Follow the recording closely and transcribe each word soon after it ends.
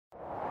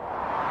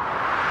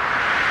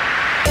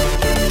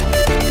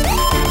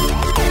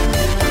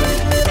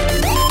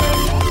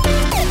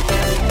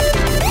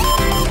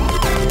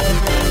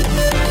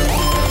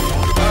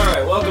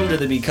to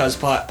the Because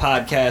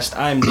podcast.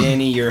 I'm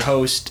Danny, your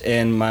host,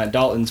 and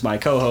Dalton's my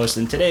co-host.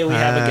 And today we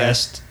have a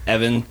guest,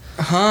 Evan.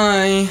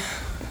 Hi.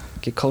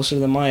 Get closer to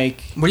the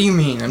mic. What do you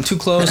mean? I'm too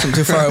close. I'm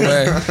too far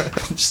away.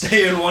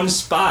 Stay in one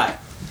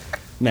spot.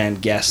 Man,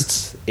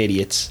 guests,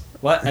 idiots.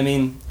 What? I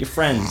mean, you're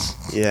friends.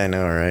 Yeah, I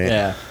know, right?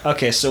 Yeah.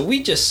 Okay, so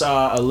we just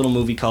saw a little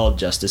movie called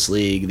Justice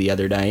League the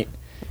other night.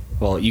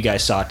 Well, you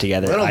guys saw it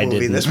together. Little I movie.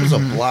 didn't. This was a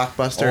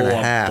blockbuster and a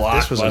half.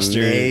 This was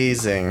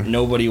amazing.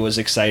 Nobody was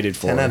excited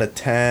for 10 it. out of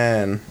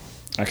 10.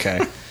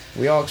 Okay.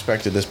 We all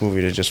expected this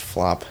movie to just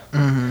flop.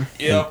 Mm-hmm.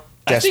 Yeah.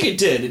 I think it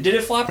did. Did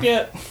it flop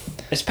yet?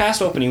 It's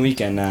past opening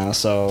weekend now,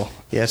 so...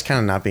 Yeah, it's kind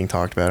of not being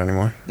talked about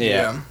anymore.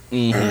 Yeah.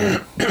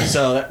 Mm-hmm.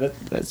 So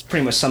that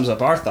pretty much sums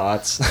up our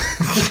thoughts.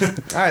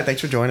 All right, thanks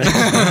for joining.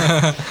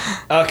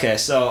 Okay,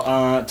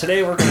 so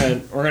today we're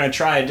gonna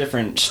try a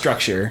different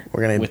structure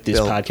with this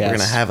podcast. We're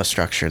gonna have a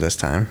structure this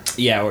time.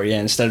 Yeah,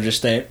 instead of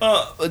just saying,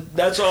 "Oh,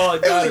 that's all I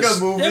got." It was a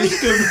good movie. It was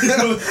a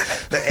good movie.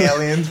 The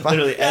aliens.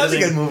 Literally, that was a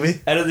good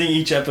movie. Editing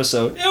each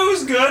episode, it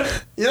was good.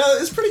 You know,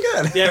 it's pretty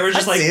good. Yeah, we're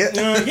just I'd like, see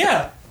it.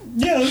 yeah,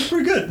 it was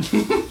pretty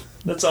good.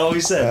 That's all we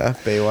said.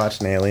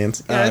 Baywatch and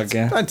aliens. Yeah,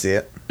 okay. I'd see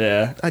it.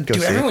 Yeah, I'd go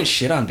see everyone it.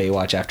 shit on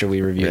Baywatch after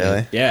we reviewed Really?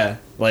 it. Yeah,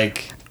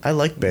 like. I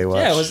like Baywatch.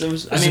 Yeah, it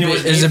was.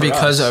 Is it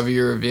because of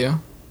your review?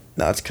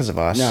 No, it's because of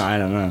us. No, I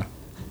don't know.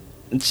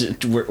 It's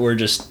just, we're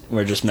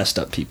just messed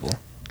up people.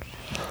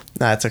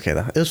 Nah, it's okay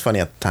though. It was funny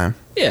at the time.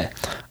 Yeah.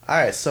 All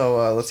right,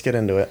 so let's get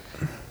into it.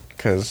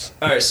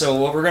 All right, so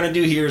what we're gonna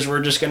do here is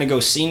we're just gonna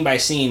go scene by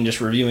scene, just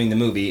reviewing the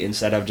movie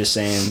instead of just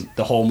saying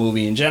the whole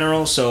movie in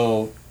general.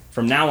 So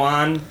from now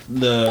on,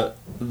 the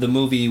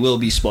movie will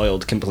be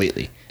spoiled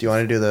completely. Do you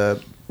want to do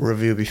the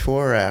review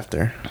before or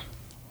after?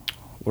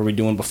 What are we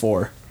doing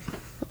before?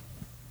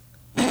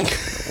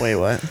 Wait,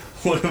 what?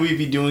 What would we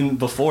be doing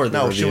before the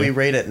review? Should we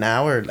rate it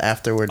now or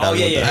after we're done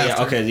with it? Yeah.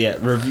 Okay, yeah.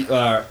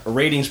 Review,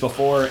 ratings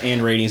before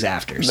and ratings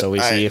after. So we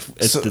see if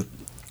it's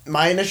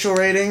my initial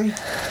rating,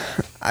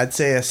 I'd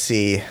say a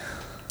C.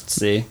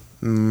 C?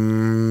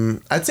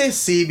 I'd say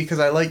C because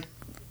I like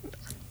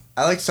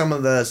some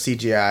of the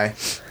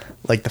CGI.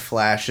 Like the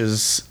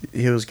flashes,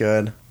 he was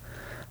good.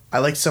 I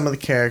like some of the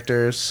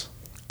characters.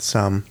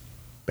 Some.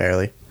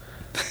 Barely.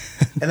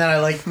 And then I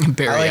like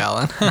Barry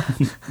Allen.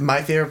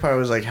 My favorite part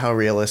was like how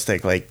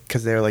realistic, like,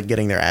 because they were like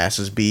getting their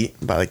asses beat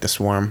by like the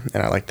swarm,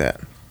 and I like that.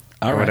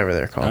 Or whatever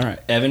they're called. All right,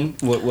 Evan,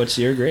 what's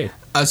your grade?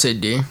 I'd say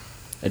D.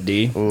 A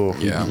D. Ooh,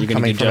 yeah. You're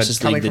gonna give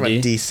Justice League the D.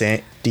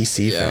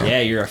 DC fan. Yeah,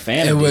 you're a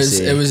fan. It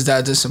was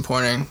that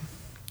disappointing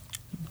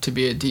to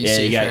be a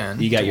DC fan.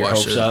 You got your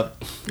hopes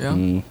up.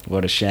 Yeah.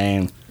 What a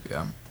shame.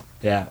 Yeah.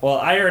 Yeah. Well,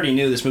 I already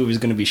knew this movie was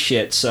gonna be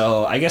shit,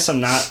 so I guess I'm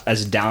not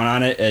as down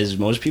on it as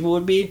most people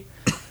would be.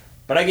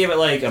 But I gave it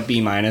like a B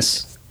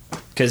minus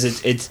because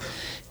it's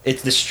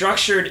the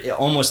structured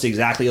almost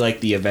exactly like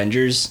the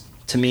Avengers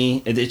to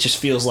me. It just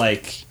feels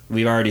like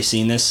we've already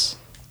seen this,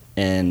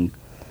 and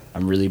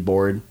I'm really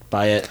bored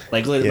by it.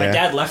 Like my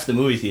dad left the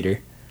movie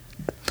theater.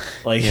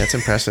 Like yeah, it's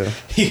impressive.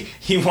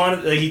 He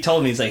wanted. Like, he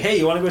told me, he's like, "Hey,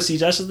 you want to go see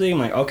Justice League?" I'm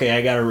like, "Okay,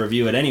 I got to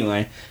review it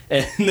anyway."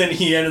 And then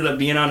he ended up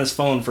being on his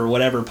phone for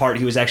whatever part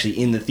he was actually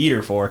in the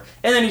theater for,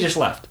 and then he just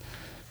left.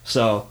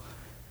 So.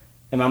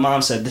 And my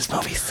mom said, "This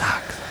movie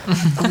sucks."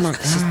 I'm like,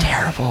 "This is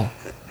terrible."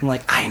 I'm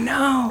like, "I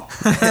know."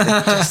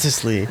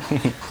 Justice League.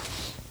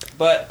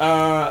 But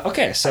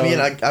okay, so I mean,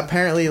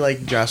 apparently,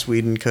 like Joss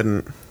Whedon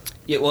couldn't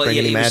bring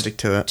any magic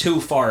to it. Too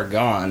far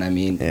gone. I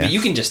mean, but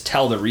you can just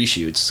tell the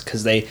reshoots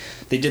because they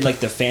did like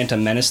the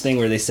Phantom Menace thing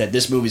where they said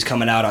this movie's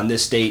coming out on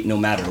this date no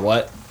matter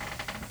what.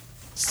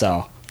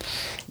 So.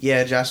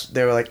 Yeah,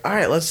 they were like, all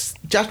right,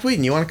 Joss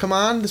Whedon, you want to come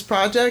on this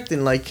project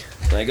and like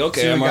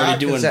okay, I'm already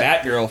doing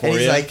Batgirl for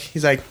you.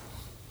 He's like.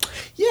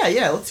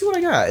 Yeah, let's see what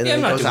I got. And then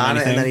he goes on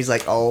it, and then he's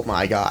like, oh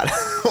my god,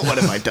 what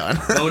have I done?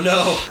 Oh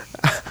no.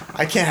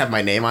 I can't have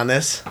my name on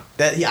this.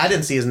 I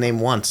didn't see his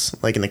name once,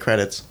 like in the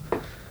credits.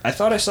 I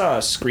thought I saw a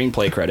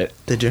screenplay credit.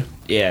 Did you?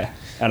 Yeah,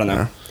 I don't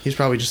know. He's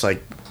probably just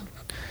like,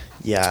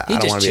 I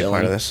don't want to be a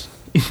part of this.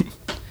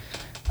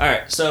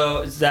 Alright,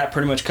 so does that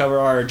pretty much cover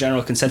our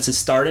general consensus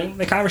starting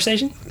the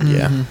conversation?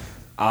 Yeah. Mm-hmm.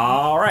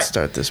 Alright.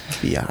 Start this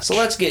biatch. So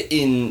let's get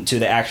into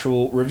the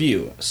actual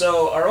review.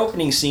 So our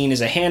opening scene is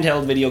a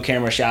handheld video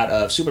camera shot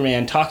of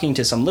Superman talking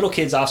to some little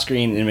kids off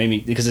screen, and it made me,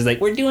 because it's like,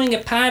 we're doing a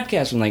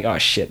podcast. I'm like, oh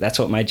shit, that's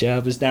what my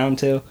job is down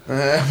to.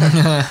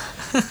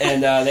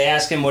 And they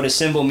ask him what a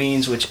symbol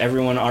means, which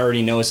everyone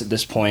already knows at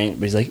this point,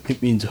 but he's like,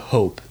 it means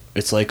hope.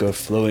 It's like a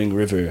flowing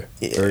river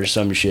or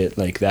some shit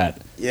like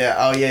that. Yeah,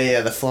 oh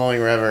yeah, the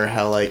flowing river,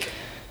 how like...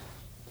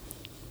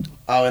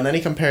 Oh, and then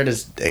he compared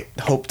his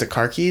hope to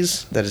car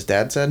keys that his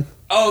dad said.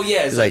 Oh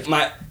yeah, it's like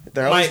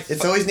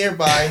it's always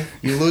nearby.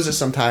 You lose it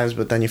sometimes,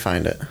 but then you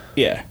find it.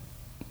 Yeah.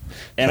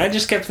 And I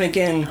just kept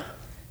thinking,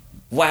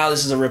 wow,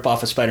 this is a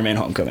ripoff of Spider-Man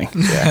Homecoming.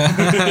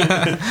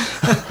 Yeah.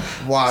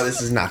 Wow,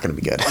 this is not going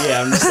to be good.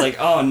 Yeah, I'm just like,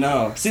 oh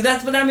no. See,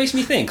 that makes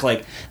me think.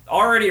 Like,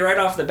 already right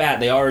off the bat,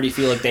 they already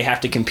feel like they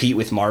have to compete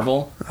with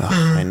Marvel.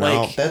 I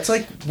know. Like, that's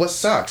like what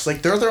sucks.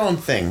 Like, they're their own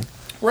thing.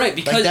 Right,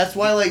 because... Like, that's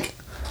why, like...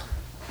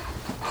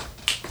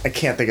 I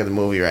can't think of the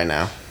movie right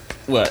now.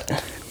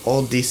 What?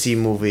 Old DC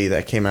movie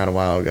that came out a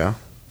while ago.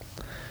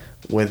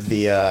 With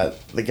the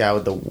guy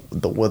with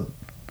the wood.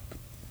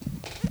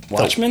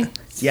 Watchmen?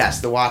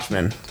 Yes, the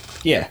Watchmen.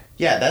 Yeah.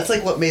 Yeah, that's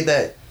like what made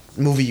that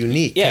movie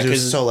unique. Yeah, it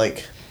was 'cause- so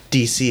like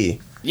DC.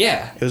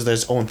 Yeah. It was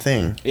its own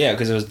thing. Yeah,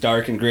 because it was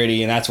dark and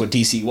gritty, and that's what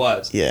DC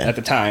was at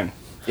the time.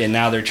 And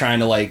now they're trying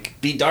to like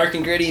be dark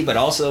and gritty, but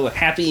also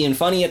happy and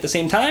funny at the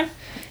same time.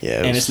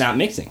 Yeah, and it's not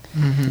mixing.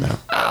 Mm-hmm.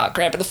 No.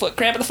 Cramp in the foot,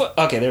 cramp in the foot.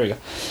 Okay, there we go.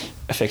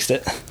 I fixed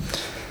it.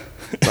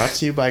 Brought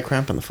to you by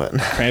Cramp in the Foot.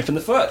 Cramp in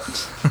the foot.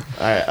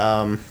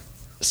 All right.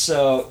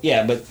 So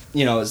yeah, but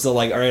it's the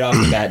like right off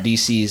the bat,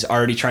 DC's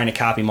already trying to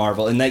copy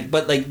Marvel, and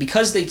but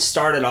because they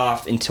started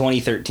off in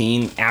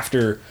 2013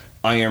 after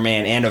Iron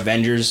Man and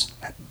Avengers,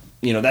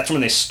 that's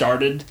when they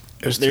started.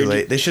 It was too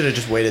late. They should have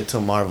just waited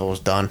till Marvel was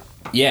done.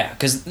 Yeah,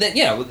 because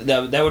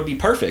that would be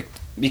perfect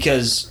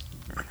because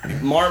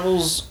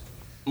Marvel's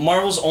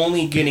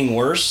only getting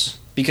worse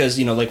because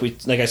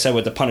like I said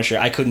with the Punisher,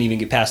 I couldn't even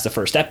get past the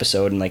first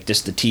episode, and like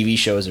just the TV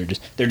shows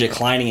they're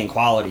declining in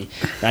quality.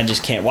 And I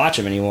just can't watch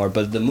them anymore.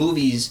 But the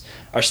movies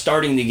are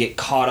starting to get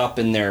caught up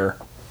in their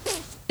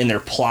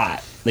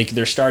plot. Like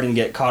they're starting to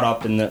get caught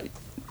up in the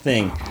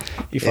thing.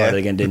 You farted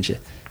again, didn't you?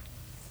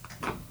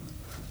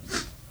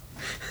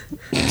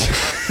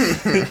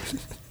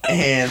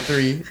 And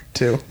 3,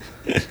 2.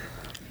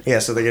 Yeah,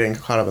 so they're getting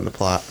caught up in the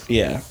plot.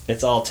 Yeah,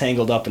 it's all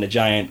tangled up in a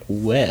giant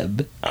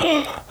web.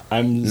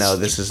 No,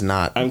 this is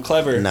not. I'm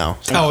clever. No.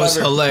 That was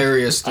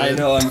hilarious, dude. I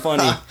know, I'm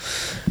funny.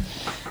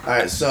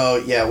 Alright, so,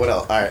 yeah, what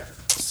else? Alright,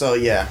 so,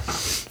 yeah.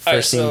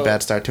 First scene,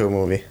 bad start to a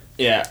movie.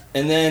 Yeah,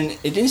 and then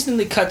it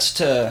instantly cuts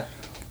to...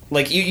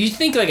 Like, you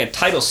think, like, a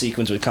title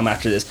sequence would come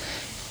after this.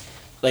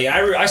 Like,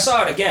 I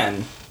saw it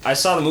again. I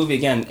saw the movie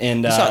again,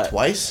 and... You saw it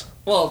twice?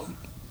 Well,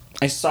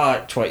 I saw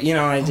it twice.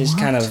 I just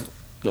kind of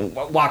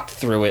walked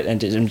through it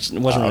and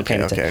wasn't really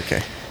paying attention.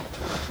 Okay.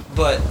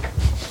 But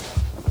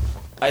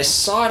I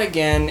saw it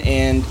again,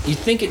 and you'd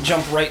think it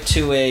jumped right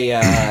to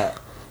a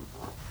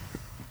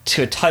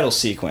title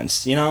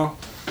sequence,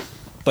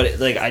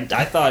 But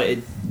I thought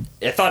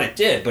it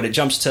did, but it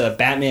jumps to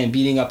Batman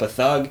beating up a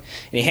thug, and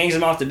he hangs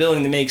him off the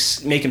building to make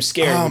him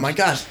scared. Oh my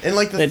gosh! And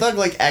the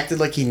thug acted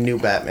like he knew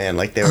Batman,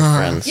 like they were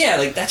friends.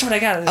 Yeah, that's what I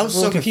got. I was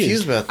so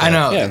confused about that. I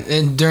know. Yeah.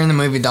 And during the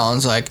movie,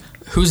 Don's like,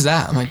 "Who's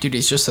that?" I'm like, "Dude,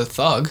 he's just a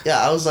thug." Yeah,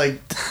 I was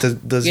like,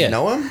 does he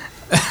know him?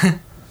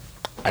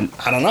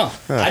 I don't know.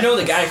 Huh. I know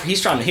the guy. He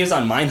was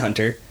on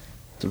Mindhunter.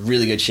 It's a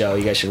really good show.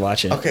 You guys should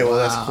watch it. Okay, well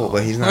that's cool,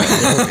 but he's not in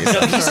the movies. No,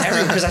 he's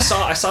everywhere because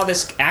I saw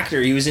this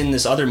actor. He was in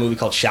this other movie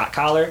called Shot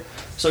Collar.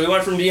 So he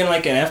went from being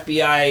like an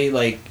FBI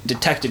like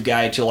detective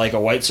guy to like a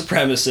white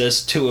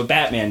supremacist to a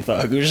Batman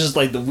thug. It was just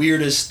like the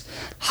weirdest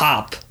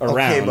hop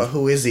around. Okay, but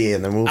who is he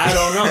in the movie? I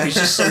don't know. He's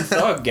just some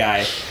thug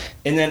guy.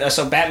 And then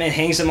so Batman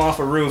hangs him off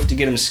a roof to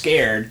get him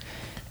scared.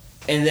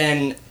 And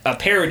then a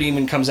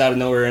parademon comes out of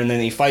nowhere, and then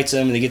he fights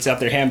him, and he gets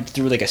out there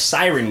through like a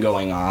siren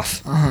going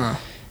off.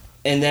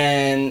 And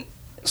then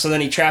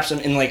he traps him,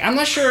 and like I'm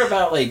not sure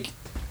about like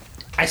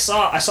I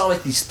saw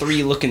like these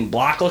 3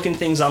 block-looking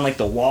things on like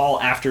the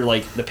wall after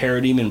like the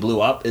parademon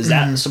blew up. Is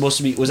that supposed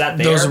to be? Was that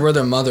there? Those were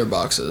their mother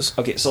boxes.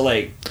 Okay, so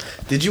like,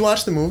 did you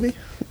watch the movie?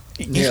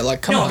 Yeah,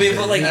 like come on.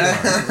 But like,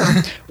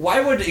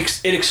 why would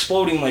it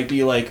exploding like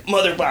be like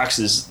mother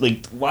boxes?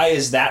 Like, why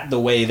is that the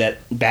way that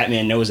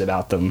Batman knows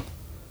about them?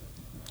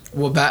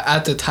 Well,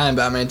 at the time,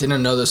 Batman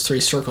didn't know those 3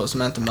 circles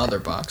meant the mother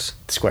box.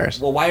 Squares.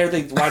 Well, why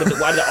did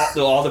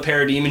all the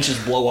parademons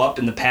just blow up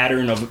in the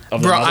pattern of the Bro,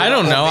 mother I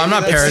don't know. I'm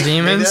not Maybe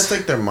parademons. that's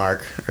like their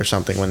mark or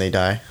something when they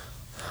die.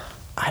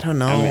 I don't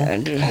know.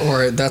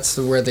 Or that's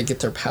where they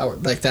get their power.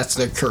 Like that's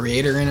their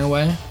creator in a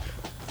way.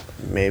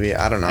 Maybe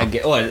I don't know.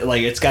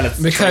 It's got a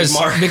Because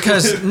trademark.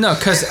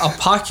 because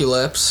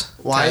Apocalypse.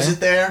 Why is it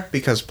there?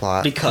 Because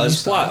plot.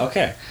 Because plot.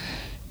 Okay.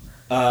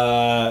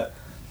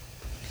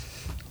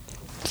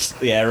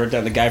 Yeah, I wrote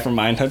down the guy from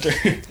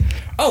Mindhunter.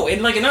 Oh,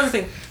 and like another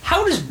thing,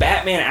 how does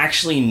Batman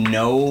actually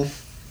know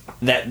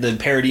that the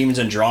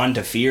parademons are drawn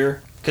to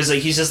fear? Because like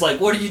he's just like,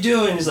 "What are you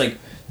doing?" He's like,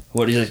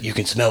 "What is it? You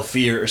can smell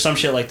fear," or some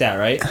shit like that,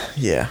 right?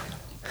 Yeah.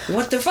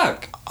 What the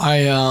fuck?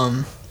 I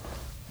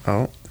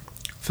Oh.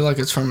 feel like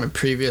it's from a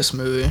previous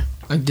movie.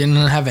 Like didn't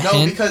it have a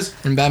hint because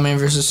in Batman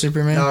vs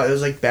Superman? no, it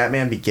was like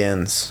Batman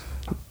Begins.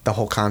 The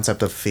whole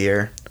concept of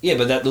fear. Yeah,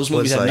 but those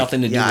movies have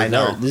nothing to do with I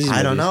know. these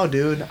I don't movies.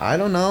 know, dude. I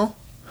don't know.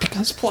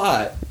 Because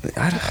plot.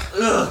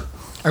 I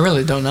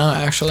really don't know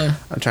actually.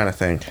 I'm trying to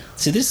think.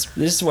 See, this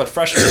is what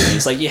frustrates me.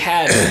 It's like you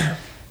had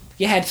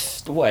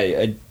what?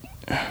 You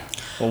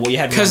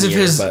had Because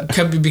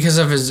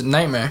of his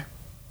nightmare.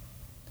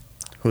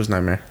 Whose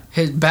nightmare?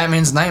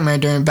 Batman's nightmare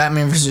during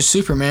Batman vs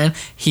Superman.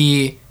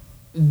 The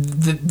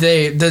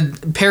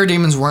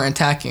parademons weren't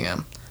attacking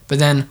him, but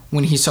then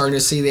when he started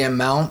to see the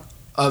amount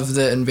of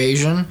the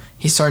invasion,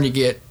 he started to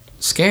get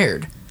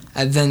scared,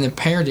 and then the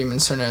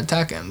parademons started to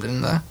attack him,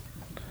 didn't they?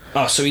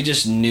 Oh, so he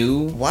just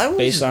knew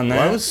based on that?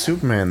 Why was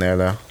Superman there,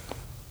 though?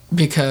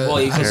 Because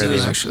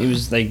he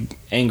was like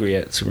angry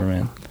at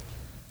Superman.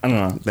 I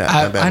don't know.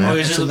 I know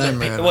This is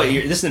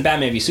the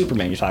Batman v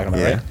Superman you're talking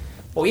about, right?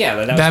 Well, yeah,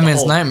 but that was Batman's the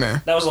whole,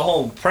 nightmare. That was the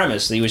whole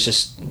premise. He was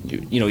just,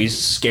 he's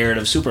scared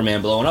of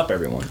Superman blowing up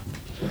everyone.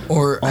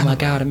 Or oh my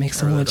god, it makes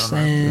so much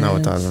sense. No,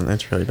 it doesn't.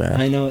 It's really bad.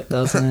 I know it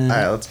doesn't. All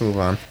right, let's move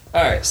on.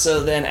 All right,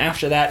 so then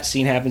after that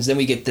scene happens, then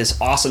we get this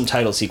awesome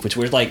title sequence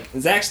where like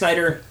Zack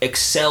Snyder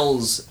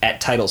excels at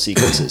title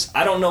sequences.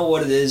 I don't know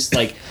what it is,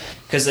 like,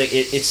 because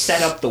it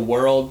set up the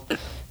world.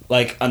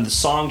 Like, on the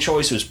song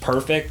choice was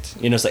perfect.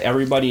 It's like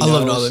everybody knows. I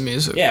loved all the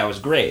music. Yeah, it was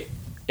great.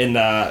 And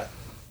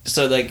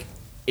so like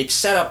it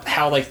set up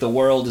how like the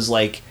world is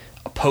like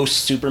a post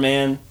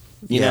Superman.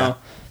 You know,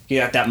 you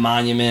got that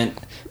monument,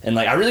 and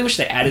like I really wish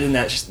they added in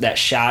that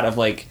shot of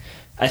like.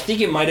 I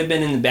think it might have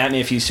been in the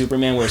Batman v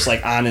Superman where it's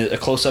like on a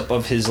close up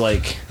of his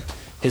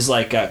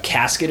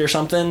casket or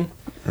something,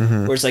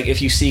 where it's like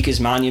if you seek his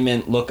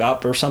monument, look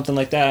up or something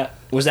like that.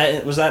 Was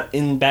that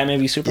in Batman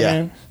v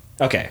Superman?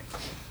 Yeah. Okay,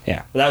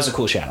 yeah, well, that was a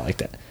cool shot. I like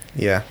that.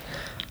 Yeah,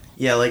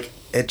 like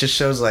it just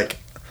shows like.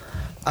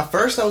 At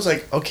first, I was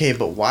like, okay,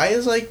 but why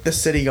is like the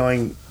city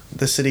going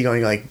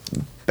like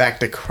back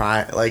to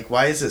crime? Like,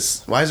 why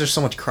is there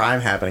so much crime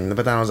happening?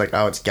 But then I was like,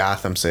 oh, it's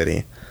Gotham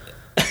City.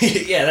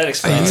 Yeah, that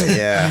explains it.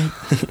 Yeah.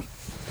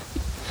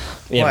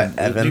 What,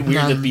 Evan? It'd be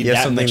weird to be you have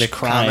that something much to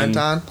crime. comment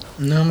on?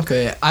 No, I'm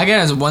okay. I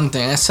guess one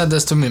thing. I said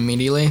this to him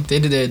immediately. They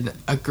did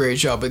a great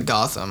job with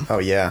Gotham. Oh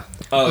yeah.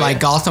 Oh, like yeah.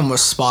 Gotham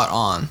was spot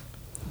on.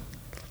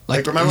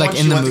 Like remember when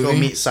she went to go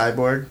meet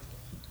Cyborg?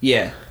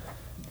 Yeah.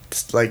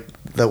 It's like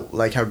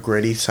how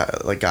gritty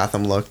like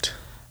Gotham looked.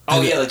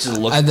 Oh yeah, like just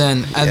look. And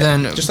then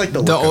just like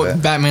the look of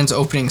it. Batman's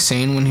opening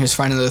scene when he was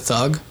fighting the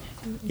thug.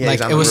 Yeah,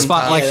 like it was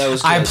spot. Like that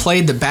was I good.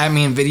 played the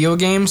Batman video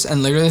games,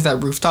 and literally that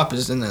rooftop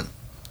is in it.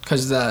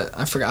 Cause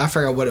I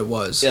forgot what it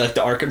was. Yeah, like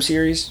the Arkham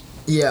series.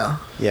 Yeah.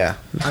 Yeah.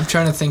 I'm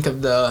trying to think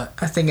of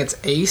I think it's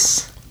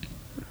Ace.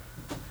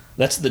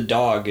 That's the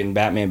dog in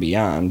Batman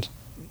Beyond.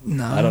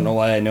 No. I don't know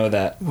why I know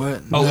that.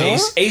 What? Oh, No?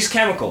 Ace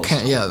Chemicals.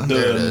 Yeah,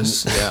 there it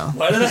is. Yeah.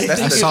 Why did I think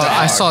That's of the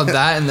that? I saw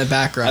that in the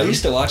background. I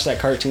used to watch that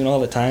cartoon all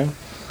the time.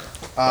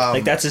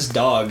 Like that's his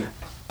dog.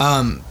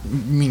 You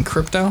mean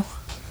Crypto?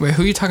 Wait,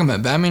 who are you talking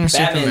about? Batman or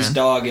Batman's Superman?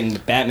 dog in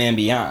Batman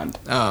Beyond.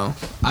 Oh,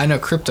 I know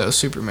Crypto,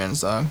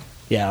 Superman's dog.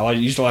 Yeah, I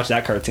used to watch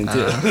that cartoon too.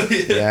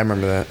 Yeah, I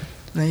remember that.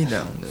 No, you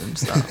don't. Dude.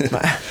 Stop.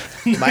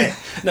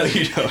 No,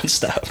 you don't.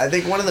 Stop. I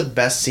think one of the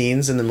best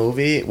scenes in the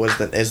movie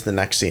is the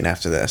next scene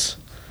after this,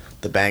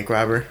 the bank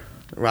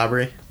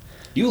robbery.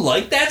 You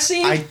like that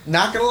scene? I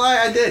not gonna lie,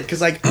 I did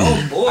because like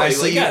oh boy, right,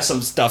 so we got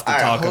some stuff to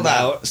talk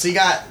about. So you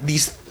got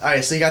these. All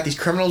right, so you got these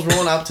criminals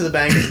rolling up to the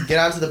bank, get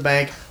out to the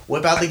bank,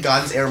 whip out the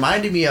guns. It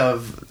reminded me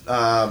of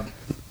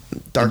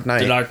Dark Knight.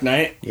 The Dark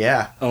Knight.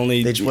 Yeah.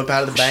 Only they just whip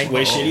out of the bank.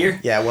 Way shittier.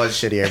 Yeah, it was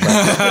shittier.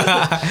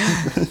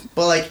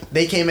 But like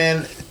they came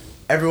in,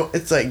 everyone.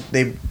 It's like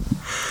they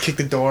kicked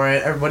the door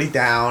in, everybody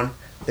down.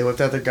 They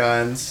whipped out their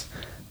guns.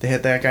 They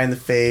hit that guy in the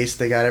face.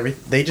 They got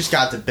They just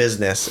got to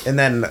business, and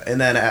then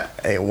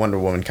Wonder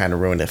Woman kind of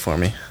ruined it for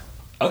me.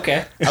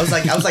 Okay. I was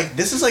like,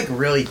 this is like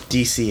really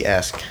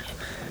DC-esque.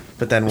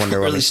 But then Wonder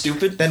Woman. Really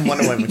stupid? Then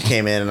Wonder Woman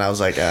came in, and I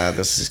was like,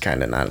 this is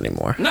kind of not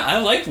anymore. No, I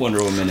liked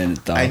Wonder Woman in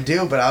it though. I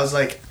do, but I was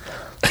like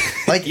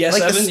yes,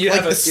 like Evan, you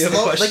have a question.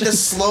 like the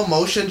slow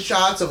motion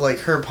shots of like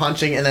her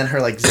punching and then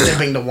her like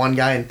zipping to one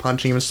guy and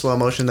punching him in slow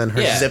motion, then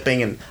her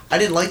zipping, and I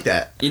didn't like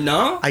that. You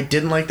know? I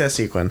didn't like that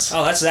sequence.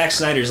 Oh, that's Zack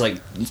Snyder's like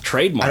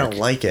trademark. I don't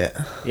like it.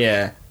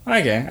 Yeah.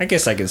 Okay. I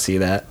guess I can see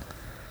that.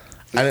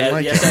 I didn't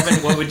like yes, it.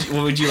 Evan,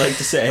 what would you like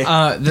to say?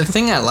 The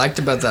thing I liked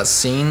about that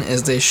scene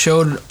is they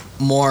showed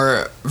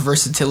more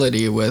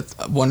versatility with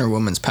Wonder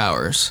Woman's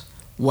powers.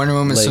 Wonder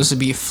Woman's supposed to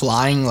be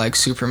flying like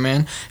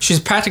Superman.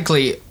 She's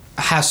practically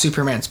has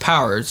Superman's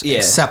powers,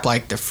 except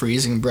like the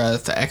freezing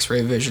breath, the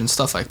X-ray vision,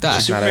 stuff like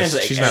that. Superman's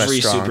like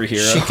every strong.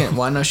 superhero. She can.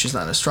 Well, I know she's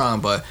not as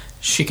strong, but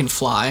she can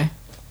fly.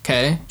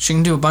 Okay, she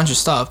can do a bunch of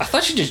stuff. I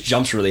thought she just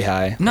jumps really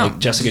high. No, like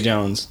Jessica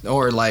Jones.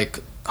 Or like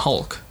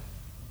Hulk.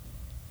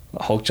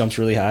 Hulk jumps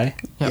really high.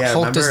 Yeah,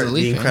 Hulk does remember the the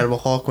leaping. Incredible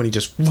Hulk when he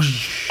just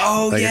whoosh,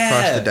 across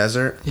the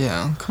desert?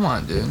 Yeah, come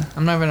on, dude.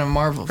 I'm not even a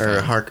Marvel fan.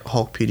 Or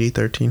Hulk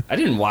PG-13. I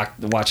didn't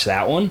watch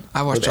that one.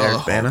 I watched with all Eric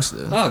the Bana. Hulks,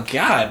 dude. Oh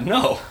God,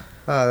 no.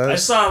 I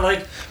saw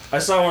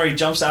where he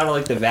jumps out of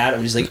like the vat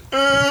and he's like,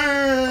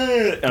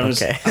 and I'm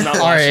Okay. I'm not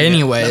All right, watching it.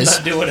 anyways.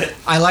 I'm not doing it.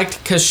 I liked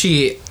because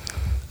she.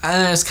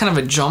 It's kind of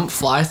a jump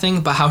fly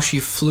thing, but how she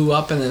flew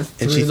up and then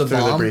threw And she the threw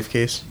the bomb.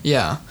 briefcase.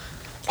 Yeah.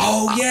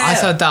 Oh yeah. I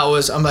thought that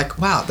was. I'm like,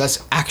 wow,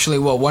 that's actually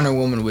what Wonder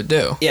Woman would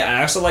do. Yeah, and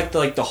I also liked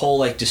the whole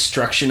like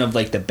destruction of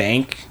like the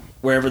bank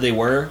wherever they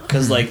were,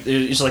 because like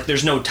it's like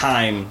there's no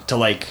time to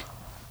like,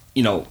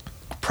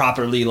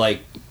 properly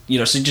like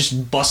so you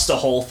just bust a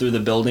hole through the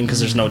building because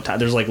there's no time.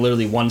 There's like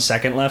literally 1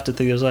 second left. I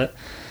think there's that.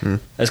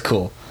 That's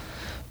cool,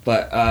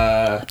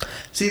 but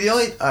See, the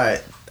only... All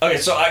right. okay,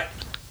 so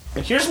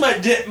here's my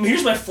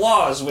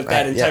flaws with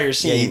that entire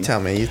scene. Yeah,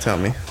 you tell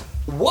me.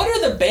 What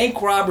are the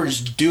bank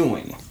robbers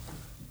doing?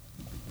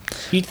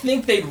 You'd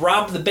think they'd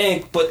rob the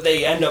bank, but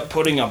they end up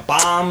putting a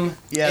bomb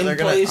in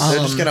place. They're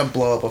just gonna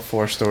blow up a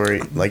 4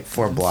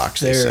 blocks.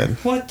 They said.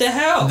 What the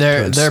hell?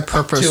 Their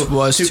purpose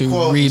was to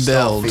quote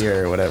rebuild.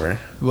 Fear or whatever.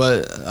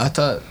 What I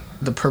thought.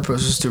 the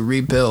purpose was to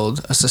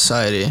rebuild a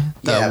society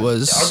that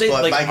was Are they,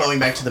 but like, by going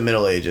back to the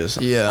Middle Ages.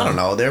 Yeah. I don't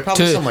know. They're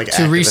probably some like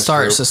to activist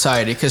restart group.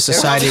 society because They're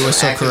society probably was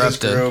so some activist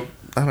corrupted. group.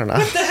 I don't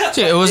know.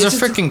 Dude, it was a It's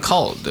just- freaking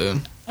cult,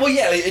 dude. Well,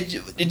 yeah, it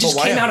just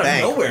But why came a out of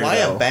bank? nowhere. Why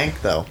though. a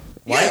bank though?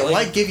 Why Yeah, like-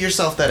 why give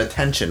yourself that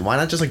attention? Why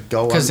not just like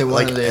go 'Cause they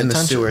like wanted the in the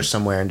attention. sewer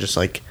somewhere and just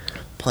like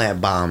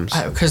plant bombs?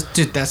 Because,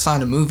 dude, that's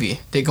not a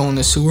movie. They go in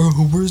the sewer.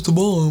 Oh, where's the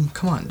bomb?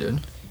 Come on, dude.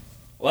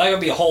 Well, that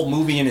could be a whole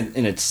movie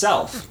in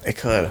itself. It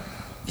could.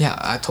 Yeah,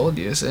 I told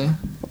you. See.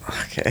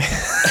 Okay.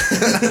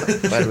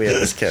 Why do we have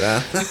this kid,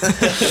 huh?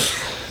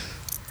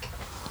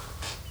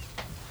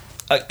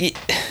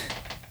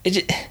 It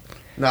just,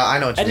 No, I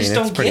know what you I mean. just It's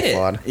don't pretty get it.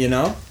 flawed. You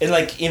know, it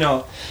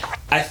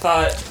I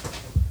thought.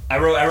 I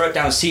wrote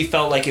down. C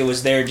felt like it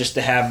was there just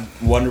to have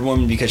Wonder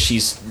Woman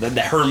because that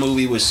her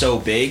movie was so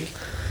big,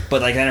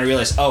 but like then I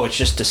realized, oh, it's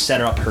just to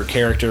set up her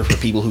character for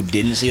people who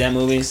didn't see that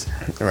movie.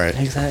 Right.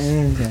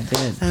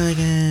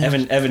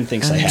 Evan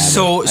thinks I have.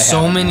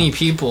 So many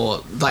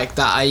people like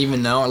that I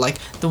even know are like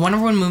the Wonder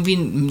Woman movie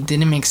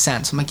didn't make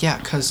sense. I'm like, yeah,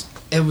 because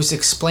it was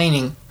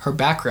explaining her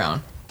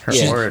background. Her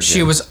Yeah. origin.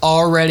 She was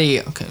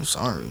already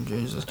sorry,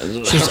 Jesus.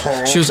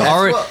 She was That's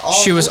already what all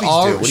she was movies do.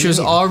 What do she you was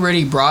mean?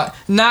 already brought.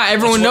 Not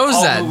everyone That's what knows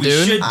all that, movies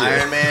dude. should do.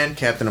 Iron Man,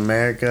 Captain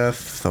America,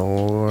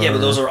 Thor. Yeah,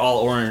 but those are all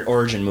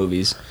origin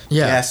movies.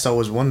 Yeah, Yeah, so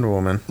was Wonder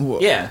Woman.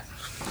 Yeah.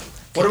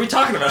 What are we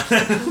talking about?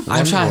 I'm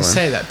Wonder trying Woman. to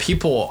say that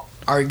people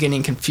are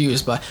getting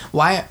confused by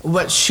why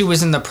what she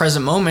was in the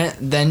present moment,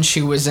 then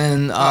she was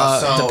in the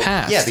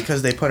past. Yeah,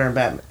 because they put her in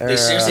Batman. They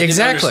seriously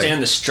Exactly. didn't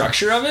understand the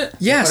structure of it?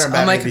 Yes, Put her I'm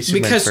Batman like v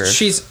Superman because first.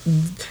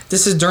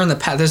 this is during the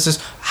past. This is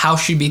how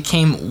she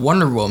became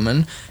Wonder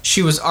Woman.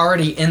 She was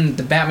already in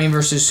the Batman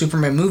versus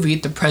Superman movie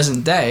at the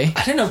present day.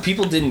 I didn't know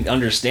people didn't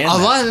understand A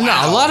that. lot, no,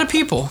 Wow. a lot of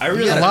people. I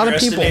really a lot of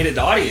people. underestimated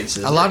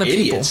audiences. A lot of They're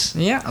people. idiots.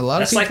 Yeah, a lot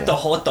That's of people.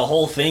 like what the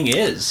whole thing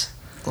is.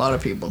 A lot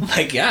of people.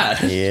 My God.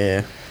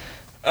 Yeah.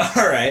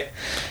 All right.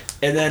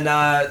 And then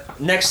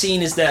next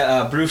scene is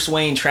that Bruce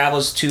Wayne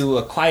travels to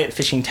a quiet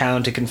fishing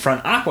town to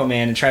confront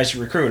Aquaman and tries to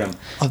recruit him.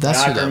 Oh,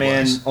 that's And who that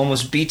Aquaman was.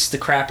 almost beats the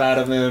crap out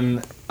of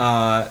him,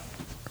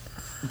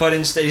 but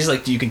instead he's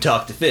like, "You can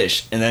talk to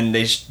fish." And then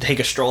they take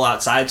a stroll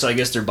outside, so I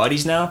guess they're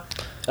buddies now.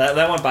 That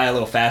went by a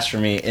little fast for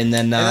me. And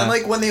then, And then,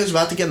 like, when they was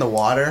about to get in the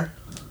water,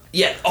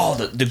 yeah,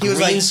 the he was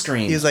green like,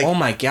 screen. He was like, oh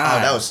my God,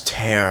 oh, that was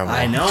terrible.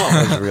 I know.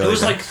 That was really it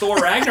was bad. like Thor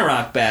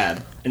Ragnarok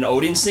bad. An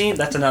Odin scene.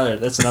 That's another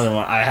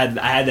one. I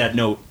had that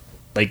note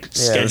like Yeah,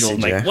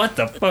 scheduled. the CGI. Like what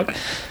the fuck?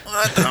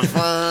 What the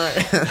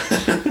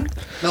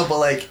fuck? No, but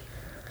like,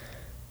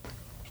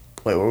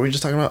 wait, what were we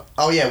just talking about?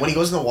 Oh yeah, when he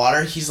goes in the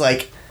water, he's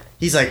like,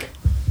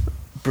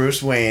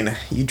 Bruce Wayne,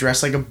 you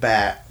dress like a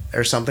bat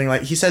or something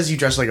like. He says you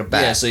dress like a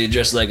bat. Yeah, so you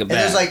dress like a and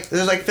bat.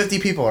 there's like 50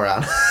 people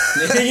around.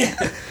 Yeah.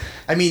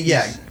 I mean,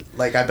 yeah,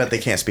 like I bet they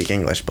can't speak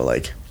English, but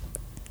like,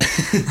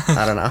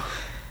 I don't know.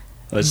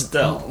 But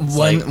still,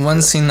 it's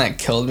One scene that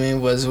killed me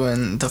was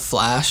when the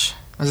Flash.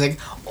 I was like,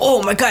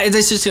 oh my God,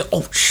 this is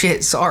oh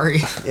shit, sorry.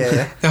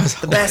 Yeah, That was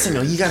the bat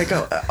signal. You gotta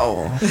go.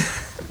 Oh,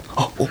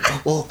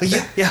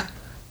 yeah.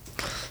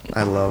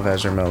 I love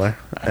Ezra Miller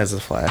as the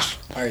Flash.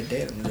 I already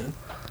dated him, dude.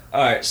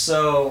 all right.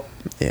 So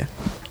Yeah.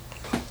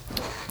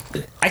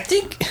 I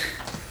think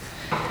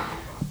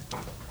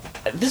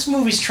this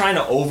movie's trying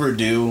to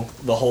overdo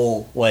the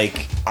whole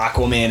like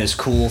Aquaman is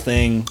cool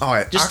thing. All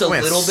right, just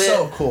Aquaman's a little bit.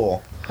 So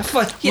cool.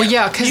 Fuck, Well,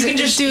 yeah, 'cause you can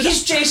just dude-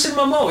 he's Jason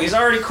Momoa. He's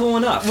already cool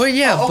enough. Well,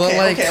 yeah, Oh, but okay,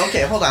 like,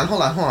 okay. Hold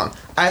on.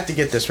 I have to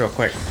get this real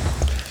quick.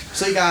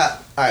 So you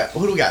got all right.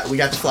 Who do we got? We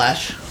got the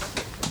Flash.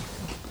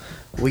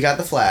 We got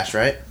the Flash,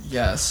 right?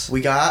 yes,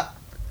 We got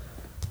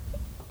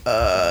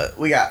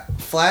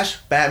Flash,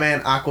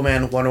 Batman,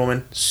 Aquaman, Wonder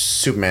Woman,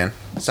 Superman,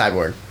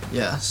 Cyborg.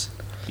 yes,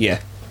 Yeah.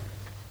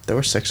 There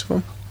were 6 of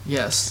them.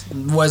 yes.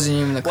 Wasn't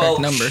even the correct Well,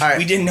 number. All right.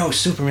 we didn't know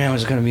Superman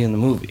was going to be in the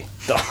movie.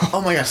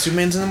 Oh my God,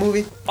 Superman's in the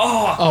movie.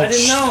 Oh, I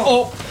didn't know.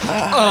 Oh,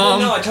 I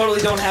didn't know. I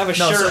totally don't have a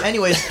No. shirt. So,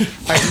 anyways, all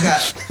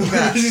right, you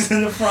got He's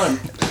in the front.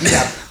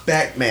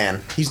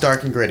 Batman. He's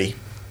dark and gritty.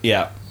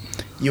 Yeah.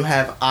 You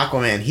have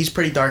Aquaman. He's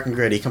pretty dark and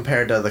gritty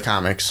compared to the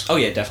comics. Oh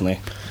yeah,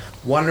 definitely.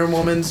 Wonder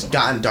Woman's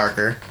gotten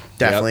darker.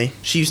 Definitely.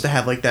 She used to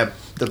have like the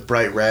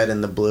bright red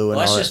and the blue and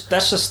Well, all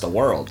that's just the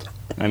world.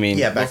 I mean,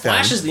 Yeah, back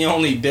Flash then. is the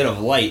only bit of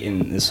light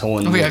in this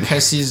whole. oh yeah,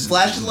 because he's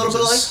Flash is a little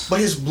bit like, but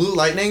his blue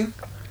lightning,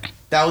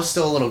 that was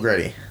still a little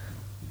gritty.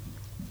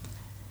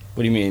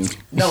 What do you mean?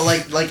 No,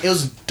 like it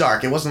was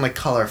dark. It wasn't like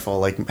colorful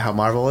like how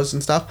Marvel is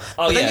and stuff.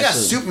 Oh, But then yeah, you got so-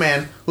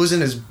 Superman, who's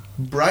in his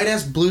bright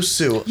ass blue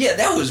suit, Yeah,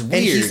 that was and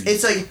weird.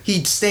 it's like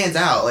he stands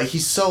out. Like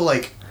he's so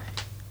like.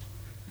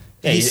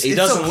 Yeah, He's, he it's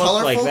doesn't so look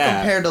colorful like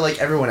that. compared to like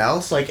everyone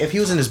else. Like if he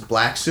was in his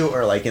black suit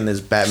or like in his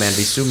Batman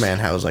v Superman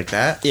house like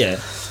that, Yeah,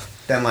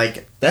 then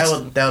like That's-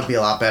 that would be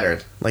a lot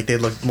better. Like they'd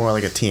look more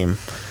like a team.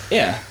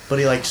 yeah. But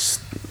he like,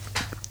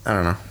 I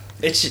don't know.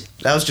 It's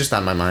That was just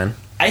on my mind.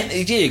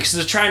 they did because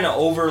they're trying to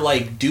over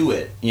like do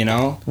it. You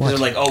know, they're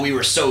like, oh, we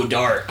were so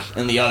dark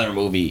in the other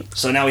movie,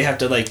 so now we have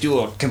to like do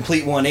a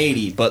complete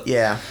 180. But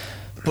Yeah.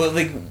 but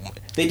like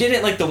they did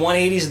it like the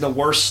 180s in the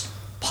worst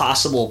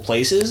possible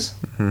places.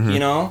 Mm-hmm. You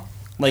know,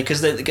 Like,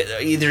 because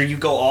either you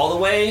go all the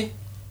way,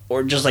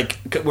 or just like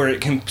where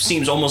it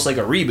seems almost like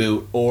a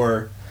reboot,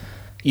 or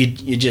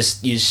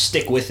you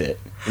stick with it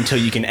until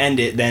you can end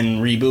it,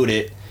 then reboot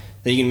it.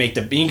 Then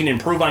you can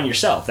improve on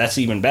yourself. That's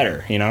even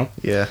better, you know?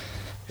 Yeah.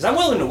 Because I'm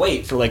willing to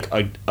wait for like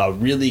a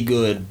really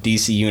good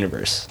DC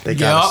universe. They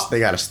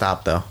gotta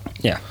stop though.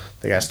 Yeah.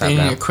 They gotta stop They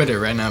now. need to quit it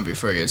right now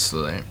before it gets too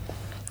late.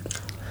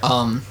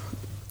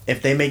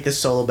 If they make this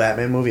solo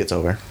Batman movie, it's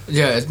over.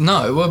 Yeah,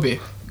 no, it will be.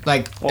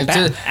 Like, Well, if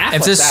he's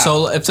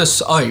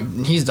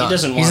done. He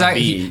doesn't he's wanna not,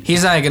 be-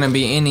 he's not gonna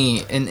be in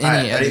any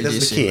Alright, other ready? This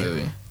is the DC key.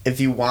 movie. If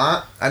you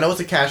want, I know it's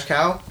a cash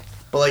cow,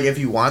 but like if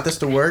you want this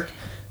to work,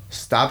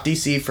 stop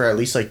DC for at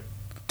least like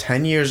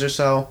 10 years or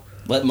so.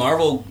 Let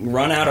Marvel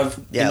run out of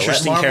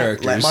interesting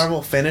characters. Let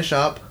Marvel finish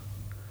up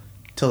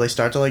till they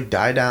start to like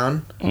die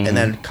down, and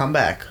then come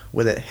back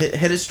with it.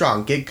 Hit it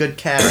strong. Get good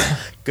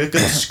cast, good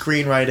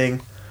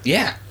screenwriting.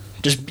 Yeah.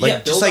 Just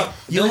Like build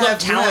up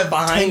talent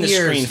behind the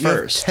screen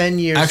first. 10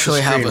 years. Actually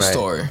to have a screenwrite.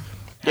 story. Have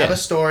Yeah. a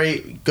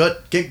story.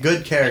 Get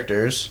good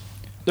characters.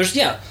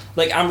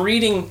 Like I'm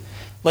reading,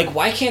 like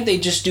why can't they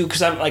just do?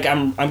 Because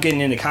I'm getting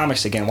into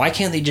comics again. Why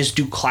can't they just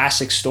do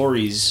classic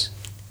stories?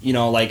 You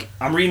know, like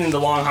I'm reading The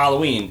Long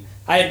Halloween.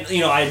 I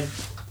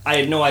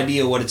had no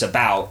idea what it's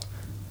about.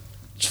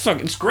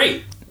 It's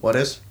great. What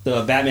is?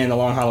 The Batman The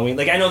Long Halloween.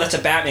 Like I know that's a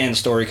Batman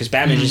story because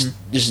Batman just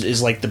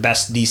is like the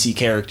best DC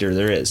character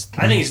there is.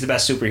 I think he's the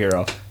best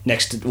superhero.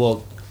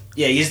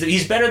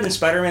 He's better than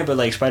Spider-Man, but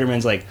like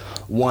Spider-Man's like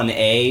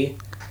 1A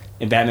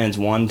and Batman's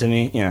 1 to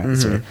me. Yeah.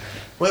 That's right.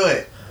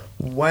 Wait.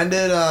 When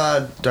did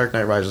Dark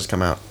Knight Rises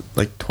come out?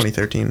 Like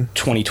 2013,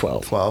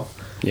 2012.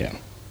 12. Yeah.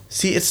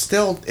 See, it's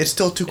still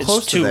too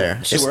close to there.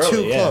 It's too early,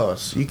 too yeah.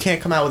 close. You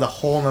can't come out with a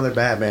whole nother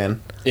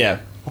Batman. Yeah.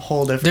 A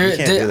whole different. You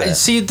can't do that.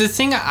 See,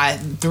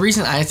 the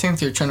reason I think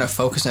they're trying to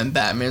focus on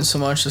Batman so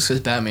much is because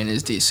Batman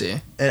is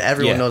DC. And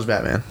everyone Yeah. knows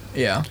Batman.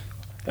 Yeah.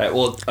 All right,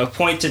 well, a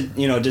point to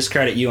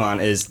discredit you on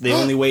is they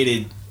only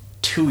waited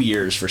 2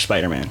 years for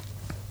Spider-Man.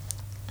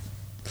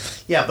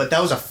 Yeah, but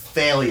that was a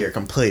failure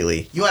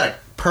completely. You had a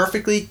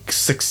perfectly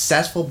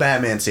successful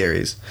Batman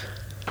series.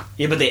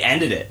 Yeah, but they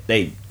ended it.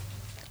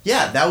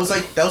 Yeah, that was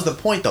the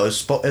point though.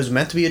 It was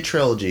meant to be a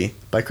trilogy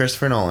by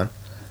Christopher Nolan.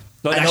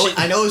 But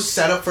I know it was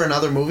set up for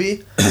another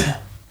movie,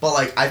 but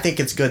like I think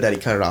it's good that he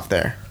cut it off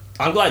there.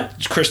 I'm glad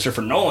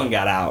Christopher Nolan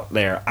got out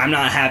there. I'm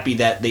not happy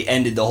that they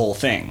ended the whole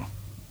thing.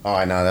 Oh,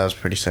 I know, that was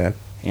pretty sad.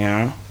 You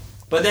know,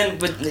 but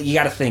you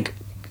got to think,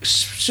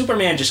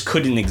 Superman just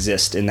couldn't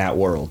exist in that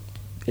world.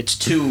 It's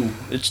too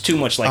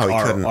much like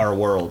our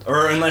world,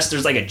 or unless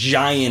there's like a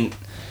giant,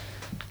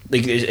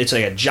 like it's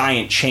like a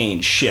giant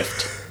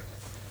shift.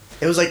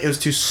 It was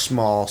too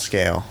small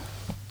scale.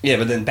 Yeah,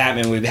 but then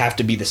Batman would have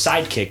to be the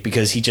sidekick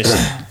because he just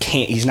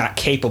can't. He's not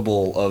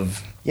capable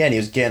of. Yeah, and he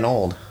was getting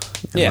old.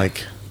 And Yeah.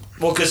 Like,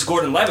 well, because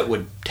Gordon Levitt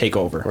would take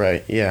over.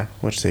 right. Yeah,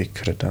 which they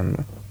could have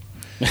done.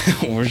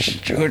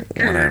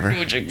 Whatever.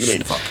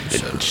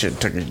 Shit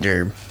took a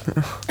gerb.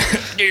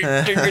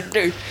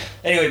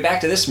 Anyway,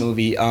 back to this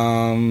movie.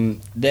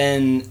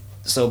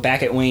 So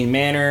back at Wayne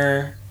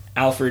Manor,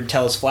 Alfred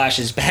tells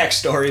Flash's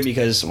backstory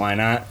because why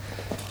not?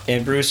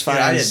 And Bruce Dude,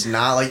 I finds did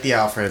not like the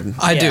Alfred.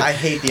 I do. I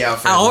hate the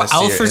Alfred.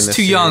 Alfred's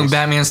too young.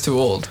 Batman's too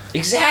old.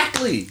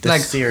 exactly.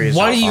 Like, series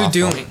what are is you awful.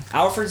 doing?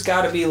 Alfred's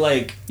got to be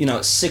like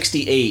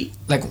 68.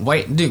 Like,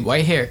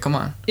 white hair. Come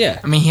on. Yeah.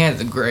 I mean, he had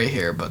the gray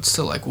hair, but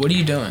still, like, what are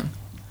you doing?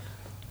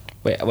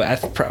 Wait.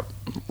 What's his name?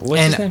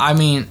 And I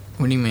mean,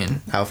 what do you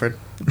mean? Alfred.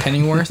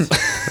 Pennyworth?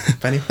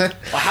 Pennyworth.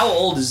 Well, how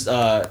old is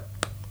Oh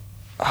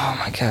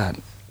my God.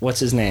 What's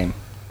his name?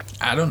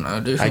 I don't know,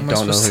 dude. I don't know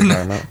who you're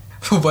talking about.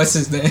 What's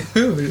his name?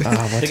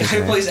 The guy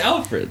who plays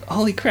Alfred.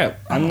 Holy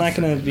crap! I'm not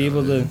gonna be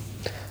able to.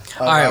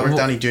 Alright, Robert well-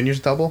 Downey Jr.'s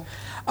double.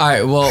 All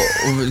right, well,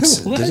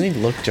 Doesn't he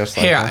look just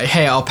like him?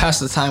 hey, I'll pass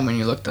the time when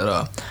you look that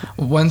up.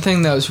 One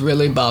thing that was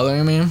really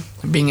bothering me,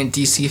 being a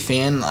DC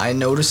fan, I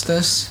noticed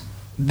this.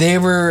 They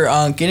were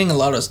getting a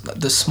lot of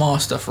the small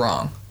stuff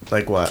wrong.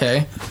 Like what?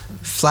 Okay,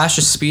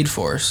 Flash's Speed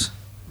Force.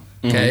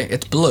 Okay,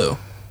 it's blue.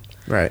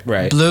 Right.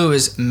 Right. Blue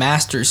is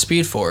Master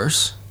Speed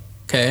Force.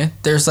 Okay,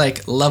 there's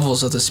like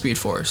levels of the Speed